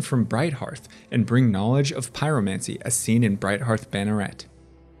sojourn from Brighthearth and bring knowledge of pyromancy as seen in Brighthearth Banneret.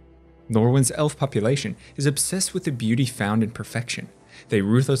 Lorwyn's elf population is obsessed with the beauty found in perfection. They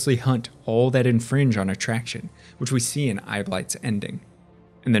ruthlessly hunt all that infringe on attraction, which we see in Eyeblight's ending.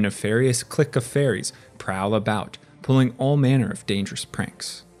 And the nefarious clique of fairies prowl about, pulling all manner of dangerous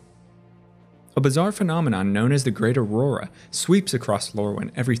pranks. A bizarre phenomenon known as the Great Aurora sweeps across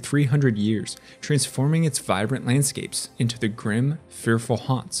Lorwyn every 300 years, transforming its vibrant landscapes into the grim, fearful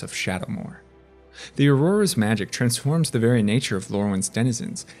haunts of Shadowmoor. The Aurora's magic transforms the very nature of Lorwyn's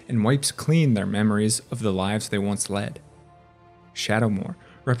denizens and wipes clean their memories of the lives they once led. Shadowmoor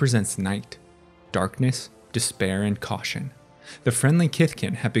represents night, darkness, despair, and caution. The friendly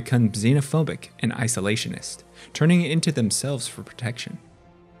Kithkin have become xenophobic and isolationist, turning into themselves for protection.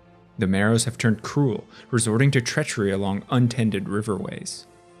 The Marrows have turned cruel, resorting to treachery along untended riverways.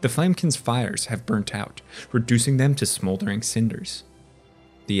 The Flamekin's fires have burnt out, reducing them to smoldering cinders.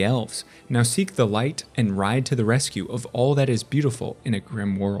 The Elves now seek the light and ride to the rescue of all that is beautiful in a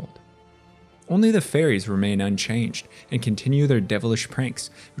grim world. Only the fairies remain unchanged and continue their devilish pranks,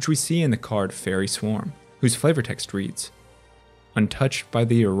 which we see in the card Fairy Swarm, whose flavor text reads, "Untouched by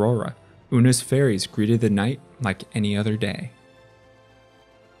the aurora, Una's fairies greeted the night like any other day."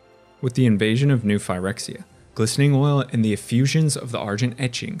 With the invasion of New Phyrexia, glistening oil and the effusions of the argent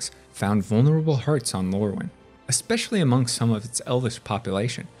etchings found vulnerable hearts on Lorwyn, especially among some of its elvish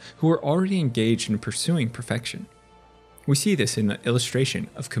population, who were already engaged in pursuing perfection. We see this in the illustration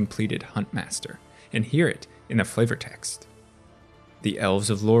of completed Huntmaster, and hear it in the flavor text. The elves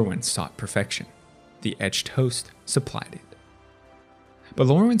of Lorwyn sought perfection. The etched host supplied it. But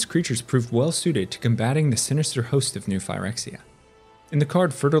Lorwyn's creatures proved well suited to combating the sinister host of New Phyrexia. In the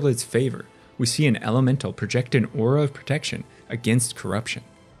card Fertilid's Favor, we see an elemental project an aura of protection against corruption,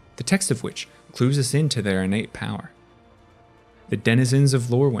 the text of which clues us into their innate power. The denizens of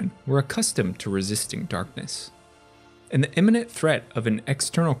Lorwyn were accustomed to resisting darkness, and the imminent threat of an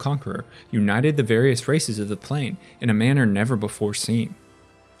external conqueror united the various races of the plane in a manner never before seen.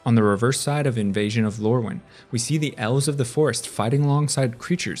 On the reverse side of Invasion of Lorwyn, we see the elves of the forest fighting alongside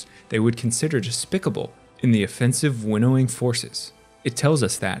creatures they would consider despicable in the offensive winnowing forces. It tells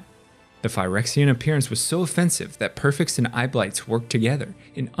us that the Phyrexian appearance was so offensive that Perfects and Eyeblights worked together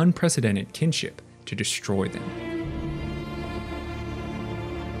in unprecedented kinship to destroy them.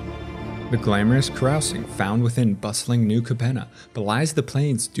 The glamorous carousing found within bustling New Capenna belies the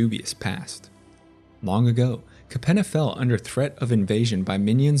plane's dubious past. Long ago, Capenna fell under threat of invasion by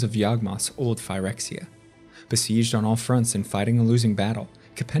minions of Yawgmoth's old Phyrexia. Besieged on all fronts and fighting a losing battle,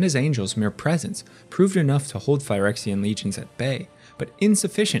 Capenna's angels' mere presence proved enough to hold Phyrexian legions at bay, but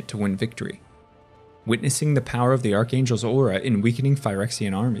insufficient to win victory. Witnessing the power of the Archangel's aura in weakening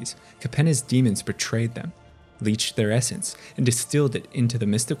Phyrexian armies, Capenna's demons betrayed them, leached their essence, and distilled it into the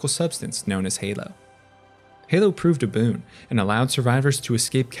mystical substance known as Halo. Halo proved a boon and allowed survivors to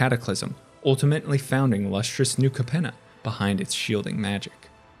escape Cataclysm, ultimately founding lustrous New Capenna behind its shielding magic.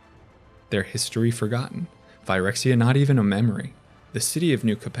 Their history forgotten, Phyrexia not even a memory, the city of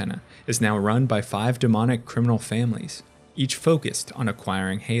New Capenna is now run by 5 demonic criminal families, each focused on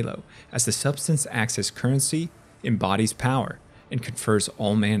acquiring Halo, as the substance acts as currency, embodies power, and confers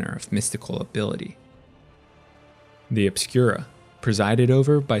all manner of mystical ability. The Obscura, presided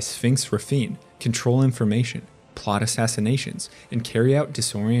over by Sphinx Rafine, control information, plot assassinations, and carry out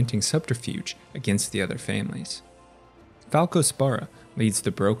disorienting subterfuge against the other families. Falco Spara leads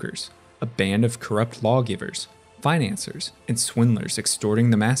the Brokers, a band of corrupt lawgivers, financiers, and swindlers extorting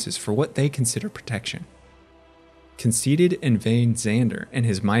the masses for what they consider protection. Conceited and vain Xander and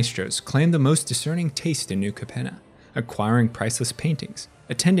his maestros claim the most discerning taste in New Capenna, acquiring priceless paintings,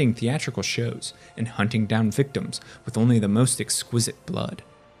 attending theatrical shows, and hunting down victims with only the most exquisite blood.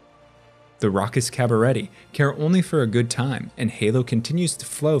 The raucous cabaretti care only for a good time, and Halo continues to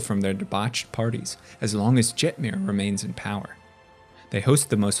flow from their debauched parties as long as Jetmir remains in power. They host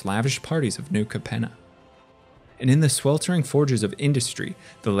the most lavish parties of New Capenna. And in the sweltering forges of industry,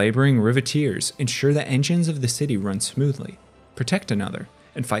 the laboring riveteers ensure the engines of the city run smoothly, protect another,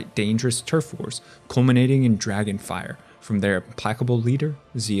 and fight dangerous turf wars culminating in dragon fire from their implacable leader,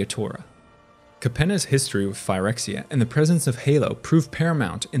 Ziatora. Capenna's history with Phyrexia and the presence of Halo proved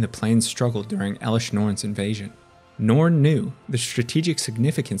paramount in the plane's struggle during Elesh Norn's invasion. Norn knew the strategic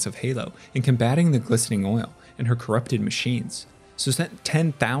significance of Halo in combating the glistening oil and her corrupted machines, so sent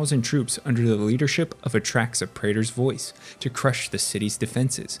 10,000 troops under the leadership of Atraxa Praetor's Voice to crush the city's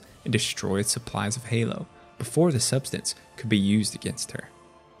defenses and destroy its supplies of Halo before the substance could be used against her.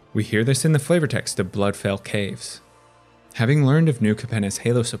 We hear this in the flavor text of Bloodfell Caves. Having learned of New Capenna's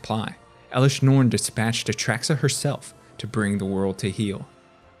Halo supply, Elesh Norn dispatched Atraxa herself to bring the world to heel.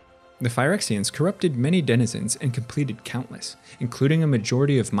 The Phyrexians corrupted many denizens and completed countless, including a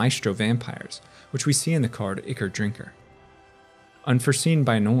majority of Maestro vampires, which we see in the card Ichor Drinker. Unforeseen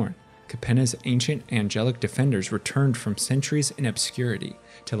by Norn, Capenna's ancient angelic defenders returned from centuries in obscurity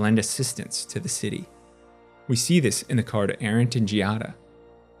to lend assistance to the city. We see this in the card Errant in Giada.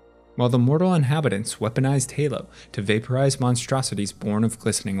 While the mortal inhabitants weaponized Halo to vaporize monstrosities born of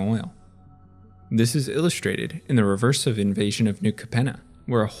glistening oil. This is illustrated in the reverse of Invasion of New Capenna,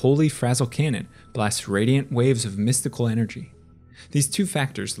 where a holy frazzle cannon blasts radiant waves of mystical energy. These two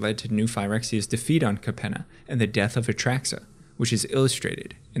factors led to New Phyrexia's defeat on Capenna and the death of Atraxa, which is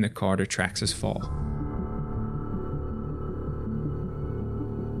illustrated in the card Atraxa's Fall.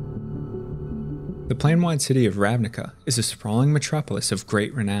 The plane-wide city of Ravnica is a sprawling metropolis of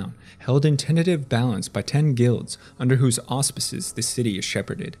great renown, held in tentative balance by 10 guilds under whose auspices the city is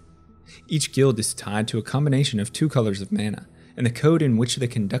shepherded. Each guild is tied to a combination of 2 colors of mana, and the code in which they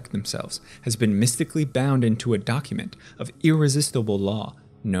conduct themselves has been mystically bound into a document of irresistible law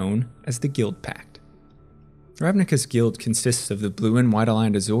known as the Guild Pact. Ravnica's guild consists of the blue and white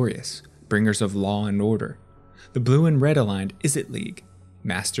aligned Azorius, bringers of law and order, the blue and red aligned Izzet League,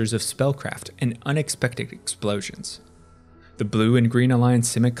 masters of spellcraft and unexpected explosions, the blue and green aligned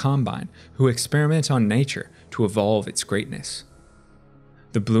Simic Combine, who experiment on nature to evolve its greatness,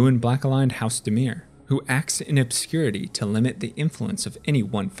 the blue and black aligned House Demir, who acts in obscurity to limit the influence of any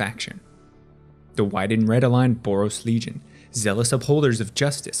one faction, the white and red aligned Boros Legion, zealous upholders of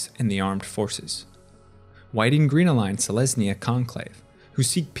justice and the armed forces, white and green aligned Selesnya Conclave, who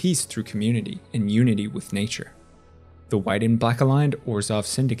seek peace through community and unity with nature, the white and black aligned Orzhov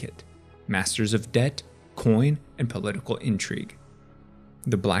Syndicate, masters of debt, coin, and political intrigue,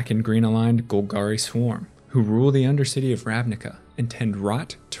 the black and green aligned Golgari Swarm, who rule the undercity of Ravnica and tend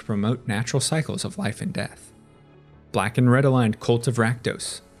rot to promote natural cycles of life and death, black and red aligned Cult of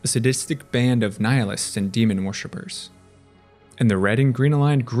Rakdos, a sadistic band of nihilists and demon worshippers, and the red and green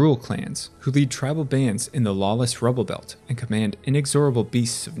aligned Gruul clans, who lead tribal bands in the lawless Rubble Belt and command inexorable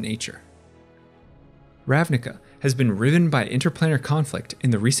beasts of nature. Ravnica has been riven by interplanar conflict in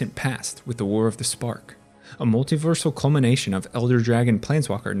the recent past with the War of the Spark, a multiversal culmination of Elder Dragon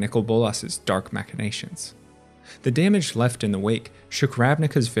Planeswalker Nicol Bolas's dark machinations. The damage left in the wake shook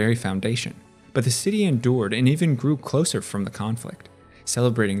Ravnica's very foundation, but the city endured and even grew closer from the conflict,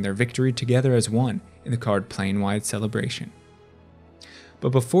 celebrating their victory together as one in the card plane-wide celebration. But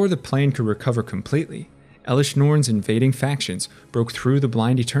before the plane could recover completely, Elesh Norn's invading factions broke through the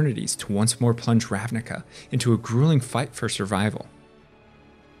blind eternities to once more plunge Ravnica into a grueling fight for survival.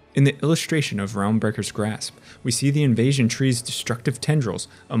 In the illustration of Realmbreaker's Grasp, we see the invasion tree's destructive tendrils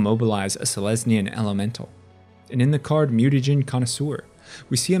immobilize a Selesnyan elemental. And in the card Mutagen Connoisseur,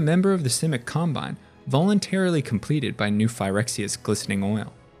 we see a member of the Simic Combine voluntarily completed by New Phyrexia's glistening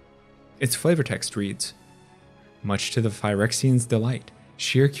oil. Its flavortext reads, "Much to the Phyrexians' delight,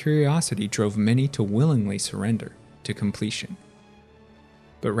 sheer curiosity drove many to willingly surrender to completion."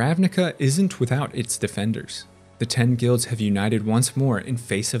 But Ravnica isn't without its defenders. The 10 guilds have united once more in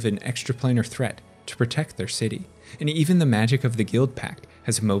face of an extraplanar threat to protect their city, and even the magic of the Guild Pact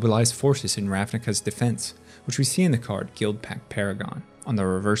has mobilized forces in Ravnica's defense, which we see in the card Guild Pact Paragon, on the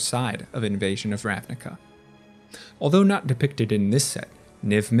reverse side of Invasion of Ravnica. Although not depicted in this set,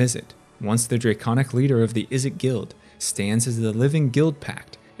 Niv Mizzet, once the draconic leader of the Izzet Guild, stands as the living Guild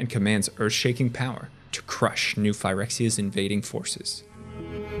Pact and commands earth-shaking power to crush New Phyrexia's invading forces.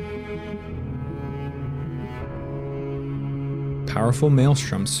 Powerful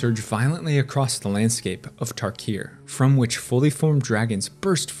maelstroms surge violently across the landscape of Tarkir, from which fully formed dragons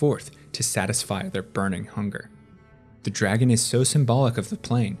burst forth to satisfy their burning hunger. The dragon is so symbolic of the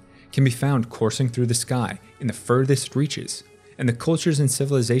plane, can be found coursing through the sky in the furthest reaches, and the cultures and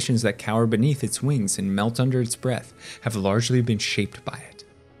civilizations that cower beneath its wings and melt under its breath have largely been shaped by it.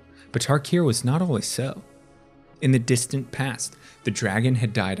 But Tarkir was not always so. In the distant past, the dragon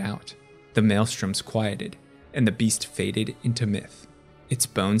had died out, the maelstroms quieted, and the beast faded into myth, its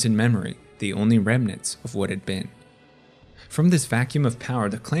bones and memory the only remnants of what had been. From this vacuum of power,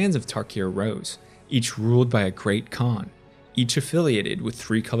 the clans of Tarkir rose, each ruled by a great Khan, each affiliated with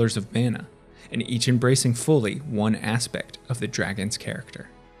 3 colors of mana, and each embracing fully one aspect of the dragon's character.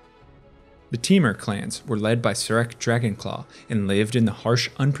 The Temur clans were led by Surek Dragonclaw and lived in the harsh,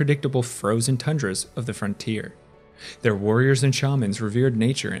 unpredictable frozen tundras of the frontier. Their warriors and shamans revered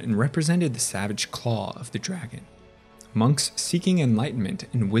nature and represented the savage claw of the dragon. Monks seeking enlightenment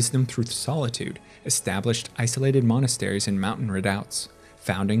and wisdom through solitude established isolated monasteries and mountain redoubts,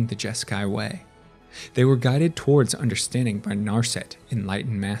 founding the Jeskai Way. They were guided towards understanding by Narset,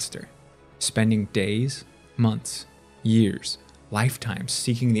 Enlightened Master, spending days, months, years, lifetimes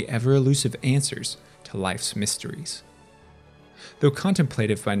seeking the ever-elusive answers to life's mysteries. Though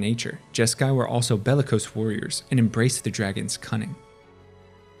contemplative by nature, Jeskai were also bellicose warriors and embraced the dragon's cunning.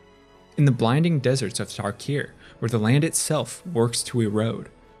 In the blinding deserts of Tarkir, where the land itself works to erode,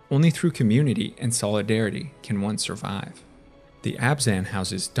 only through community and solidarity can one survive. The Abzan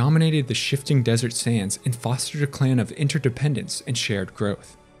houses dominated the shifting desert sands and fostered a clan of interdependence and shared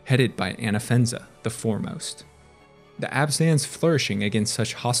growth, headed by Anafenza, the foremost. The Abzan's flourishing against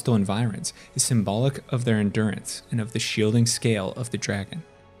such hostile environs is symbolic of their endurance and of the shielding scale of the dragon.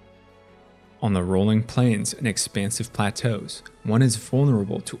 On the rolling plains and expansive plateaus, one is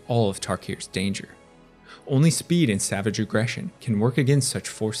vulnerable to all of Tarkir's danger. Only speed and savage aggression can work against such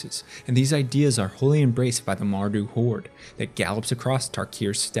forces, and these ideas are wholly embraced by the Mardu horde that gallops across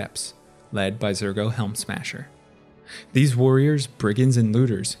Tarkir's steppes, led by Zergo Helmsmasher. These warriors, brigands, and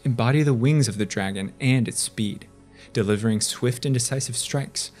looters embody the wings of the dragon and its speed, delivering swift and decisive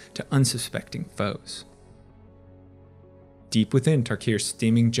strikes to unsuspecting foes. Deep within Tarkir's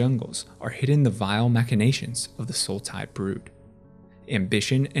steaming jungles are hidden the vile machinations of the Soul-Tide Brood.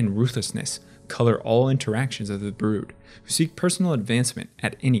 Ambition and ruthlessness color all interactions of the Brood, who seek personal advancement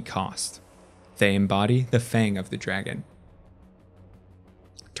at any cost. They embody the fang of the dragon.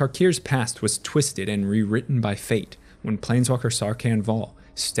 Tarkir's past was twisted and rewritten by fate when Planeswalker Sarkhan Vol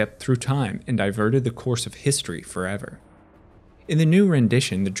stepped through time and diverted the course of history forever. In the new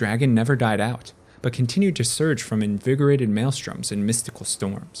rendition, the dragon never died out, but continued to surge from invigorated maelstroms and mystical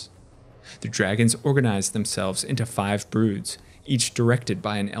storms. The dragons organized themselves into 5 broods, each directed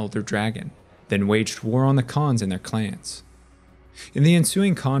by an elder dragon, then waged war on the Khans and their clans. In the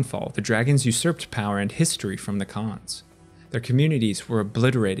ensuing Khanfall, the dragons usurped power and history from the Khans. Their communities were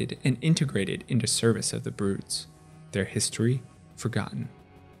obliterated and integrated into service of the broods, their history forgotten.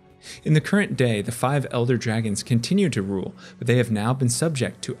 In the current day, the 5 elder dragons continue to rule, but they have now been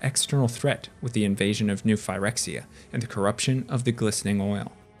subject to external threat with the invasion of New Phyrexia and the corruption of the glistening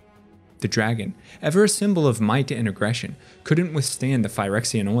oil. The dragon, ever a symbol of might and aggression, couldn't withstand the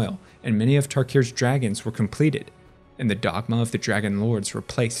Phyrexian oil, and many of Tarkir's dragons were completed, and the dogma of the Dragon Lords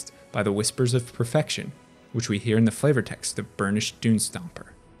replaced by the whispers of perfection, which we hear in the flavor text of Burnished Dunestomper.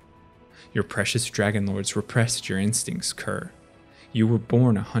 Your precious Dragon Lords repressed your instincts, Cur. You were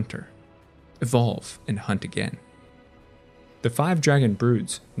born a hunter. evolve, and hunt again. The 5 dragon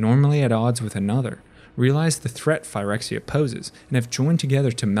broods, normally at odds with another, realize the threat Phyrexia poses and have joined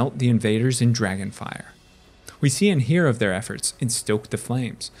together to melt the invaders in dragonfire. We see and hear of their efforts in Stoke the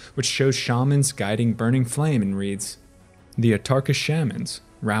Flames, which shows shamans guiding burning flame and reads, "The Atarka shamans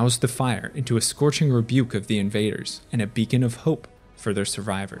roused the fire into a scorching rebuke of the invaders and a beacon of hope for their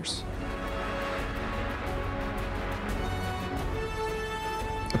survivors."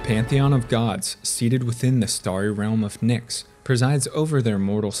 A pantheon of gods seated within the starry realm of Nyx presides over their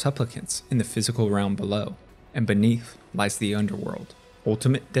mortal supplicants in the physical realm below, and beneath lies the underworld,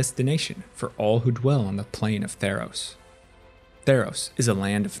 ultimate destination for all who dwell on the plane of Theros. Theros is a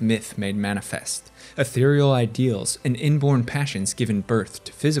land of myth made manifest, ethereal ideals and inborn passions given birth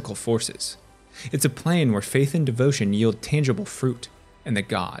to physical forces. It's a plane where faith and devotion yield tangible fruit, and the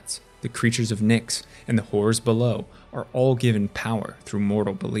gods, the creatures of Nyx, and the horrors below are all given power through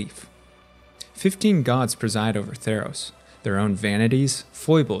mortal belief. 15 gods preside over Theros. Their own vanities,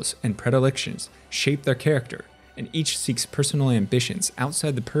 foibles, and predilections shape their character, and each seeks personal ambitions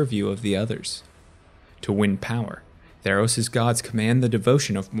outside the purview of the others. To win power, Theros' gods command the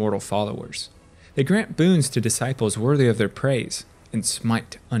devotion of mortal followers. They grant boons to disciples worthy of their praise, and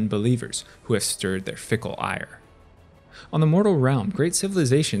smite unbelievers who have stirred their fickle ire. On the mortal realm, great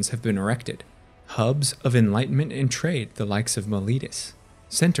civilizations have been erected, hubs of enlightenment and trade the likes of Miletus,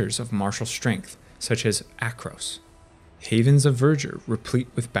 centers of martial strength such as Akros, havens of verdure replete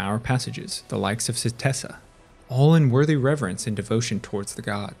with bower passages the likes of Cetessa, all in worthy reverence and devotion towards the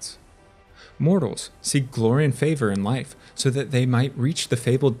gods. Mortals seek glory and favor in life so that they might reach the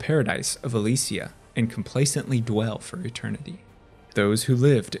fabled paradise of Elysia and complacently dwell for eternity. Those who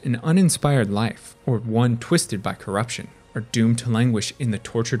lived an uninspired life, or one twisted by corruption, are doomed to languish in the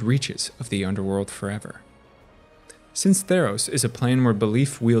tortured reaches of the underworld forever. Since Theros is a plane where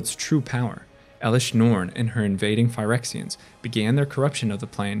belief wields true power, Elesh Norn and her invading Phyrexians began their corruption of the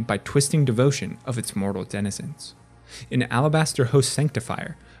plane by twisting devotion of its mortal denizens. An alabaster host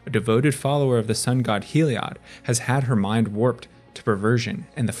sanctifier, a devoted follower of the sun god Heliod, has had her mind warped to perversion,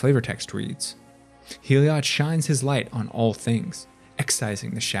 and the flavor text reads, "Heliod shines his light on all things,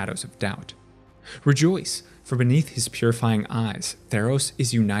 excising the shadows of doubt. Rejoice, for beneath his purifying eyes, Theros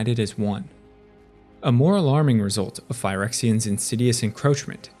is united as one." A more alarming result of Phyrexians' insidious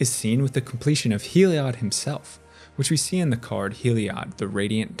encroachment is seen with the completion of Heliod himself, which we see in the card Heliod, the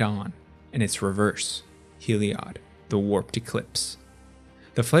Radiant Dawn, and its reverse, Heliod, the Warped Eclipse.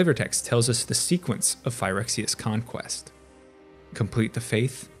 The flavor text tells us the sequence of Phyrexia's conquest. Complete the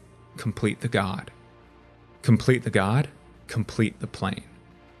faith, complete the god. Complete the god, complete the plane.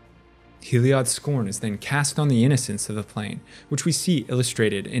 Heliod's scorn is then cast on the innocence of the plane, which we see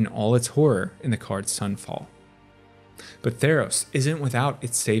illustrated in all its horror in the card Sunfall. But Theros isn't without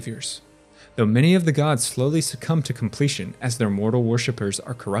its saviors. Though many of the gods slowly succumb to completion as their mortal worshippers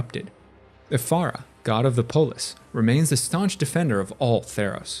are corrupted, Ephara, god of the polis, remains the staunch defender of all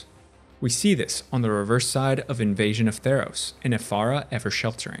Theros. We see this on the reverse side of Invasion of Theros, and Ephara ever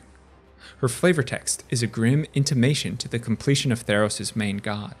sheltering. Her flavor text is a grim intimation to the completion of Theros' main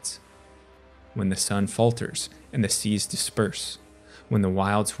gods. When the sun falters and the seas disperse, when the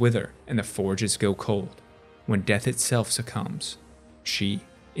wilds wither and the forges go cold, when death itself succumbs, she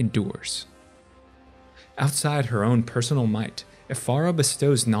endures. Outside her own personal might, Ephara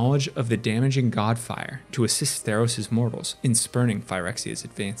bestows knowledge of the damaging god fire to assist Theros' mortals in spurning Phyrexia's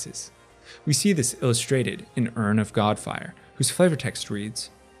advances. We see this illustrated in Urn of Godfire, whose flavor text reads,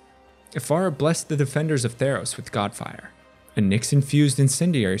 "Ephara blessed the defenders of Theros with godfire, a Nyx-infused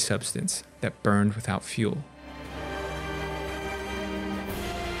incendiary substance that burned without fuel."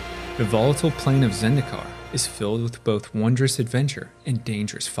 The volatile plain of Zendikar is filled with both wondrous adventure and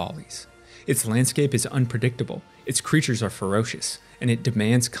dangerous follies. Its landscape is unpredictable, its creatures are ferocious, and it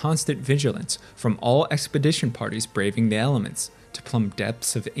demands constant vigilance from all expedition parties braving the elements to plumb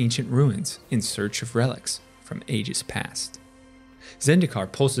depths of ancient ruins in search of relics from ages past. Zendikar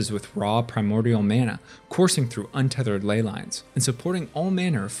pulses with raw primordial mana, coursing through untethered ley lines and supporting all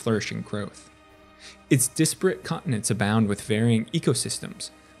manner of flourishing growth. Its disparate continents abound with varying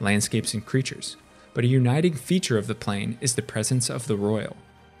ecosystems, landscapes, and creatures, but a uniting feature of the plane is the presence of the Royal,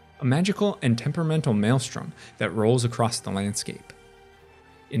 a magical and temperamental maelstrom that rolls across the landscape.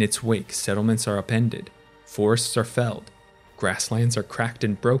 In its wake, settlements are upended, forests are felled, grasslands are cracked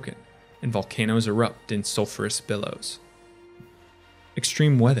and broken, and volcanoes erupt in sulphurous billows.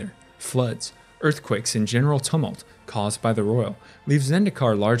 Extreme weather, floods, earthquakes, and general tumult caused by the Royal leave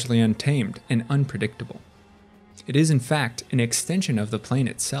Zendikar largely untamed and unpredictable. It is in fact an extension of the plane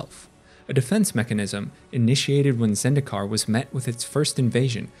itself, a defense mechanism initiated when Zendikar was met with its first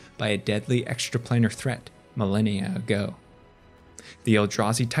invasion by a deadly extraplanar threat millennia ago. The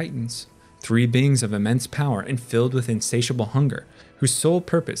Eldrazi Titans, 3 beings of immense power and filled with insatiable hunger, whose sole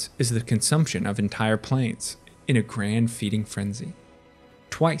purpose is the consumption of entire planes in a grand feeding frenzy.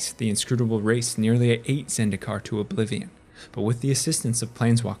 Twice the inscrutable race nearly ate Zendikar to oblivion, but with the assistance of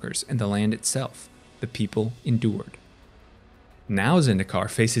planeswalkers and the land itself, the people endured. Now Zendikar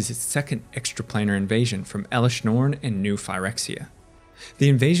faces its second extraplanar invasion from Elesh Norn and New Phyrexia. The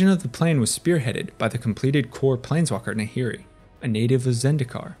invasion of the plane was spearheaded by the completed core planeswalker Nahiri, a native of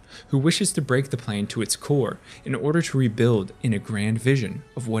Zendikar, who wishes to break the plane to its core in order to rebuild in a grand vision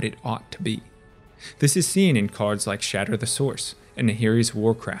of what it ought to be. This is seen in cards like Shatter the Source and Nahiri's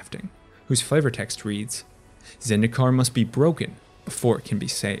Warcrafting, whose flavor text reads, "Zendikar must be broken before it can be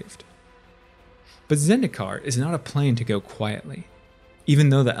saved." But Zendikar is not a plane to go quietly. Even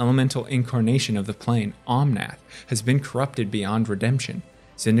though the elemental incarnation of the plane, Omnath, has been corrupted beyond redemption,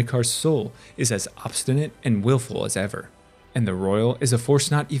 Zendikar's soul is as obstinate and willful as ever, and the Royal is a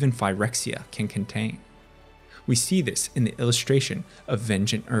force not even Phyrexia can contain. We see this in the illustration of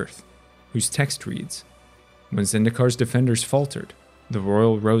Vengeant Earth, whose text reads, "When Zendikar's defenders faltered, the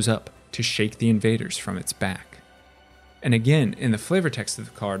Royal rose up to shake the invaders from its back." And again in the flavor text of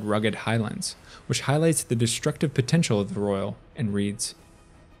the card Rugged Highlands, which highlights the destructive potential of the Royal and reads,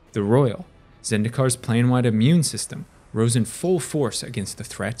 "The Royal, Zendikar's plane-wide immune system, rose in full force against the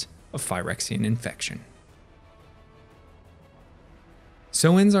threat of Phyrexian infection."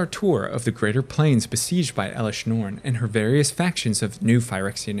 So ends our tour of the Greater Plains besieged by Elesh Norn and her various factions of new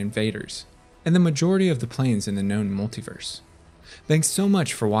Phyrexian invaders, and the majority of the planes in the known multiverse. Thanks so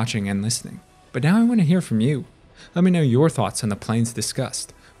much for watching and listening, but now I want to hear from you. Let me know your thoughts on the planes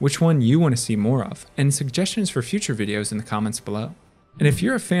discussed, which one you want to see more of, and suggestions for future videos in the comments below. And if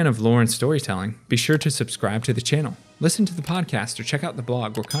you're a fan of lore and storytelling, be sure to subscribe to the channel, listen to the podcast, or check out the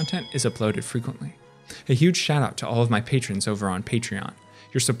blog where content is uploaded frequently. A huge shout out to all of my patrons over on Patreon.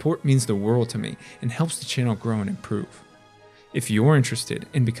 Your support means the world to me and helps the channel grow and improve. If you're interested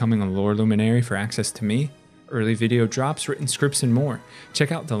in becoming a lore luminary for access to me, early video drops, written scripts, and more,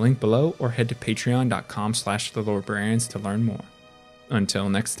 check out the link below or head to patreon.com/thelorebrarians to learn more. Until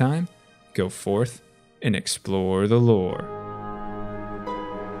next time, go forth and explore the lore.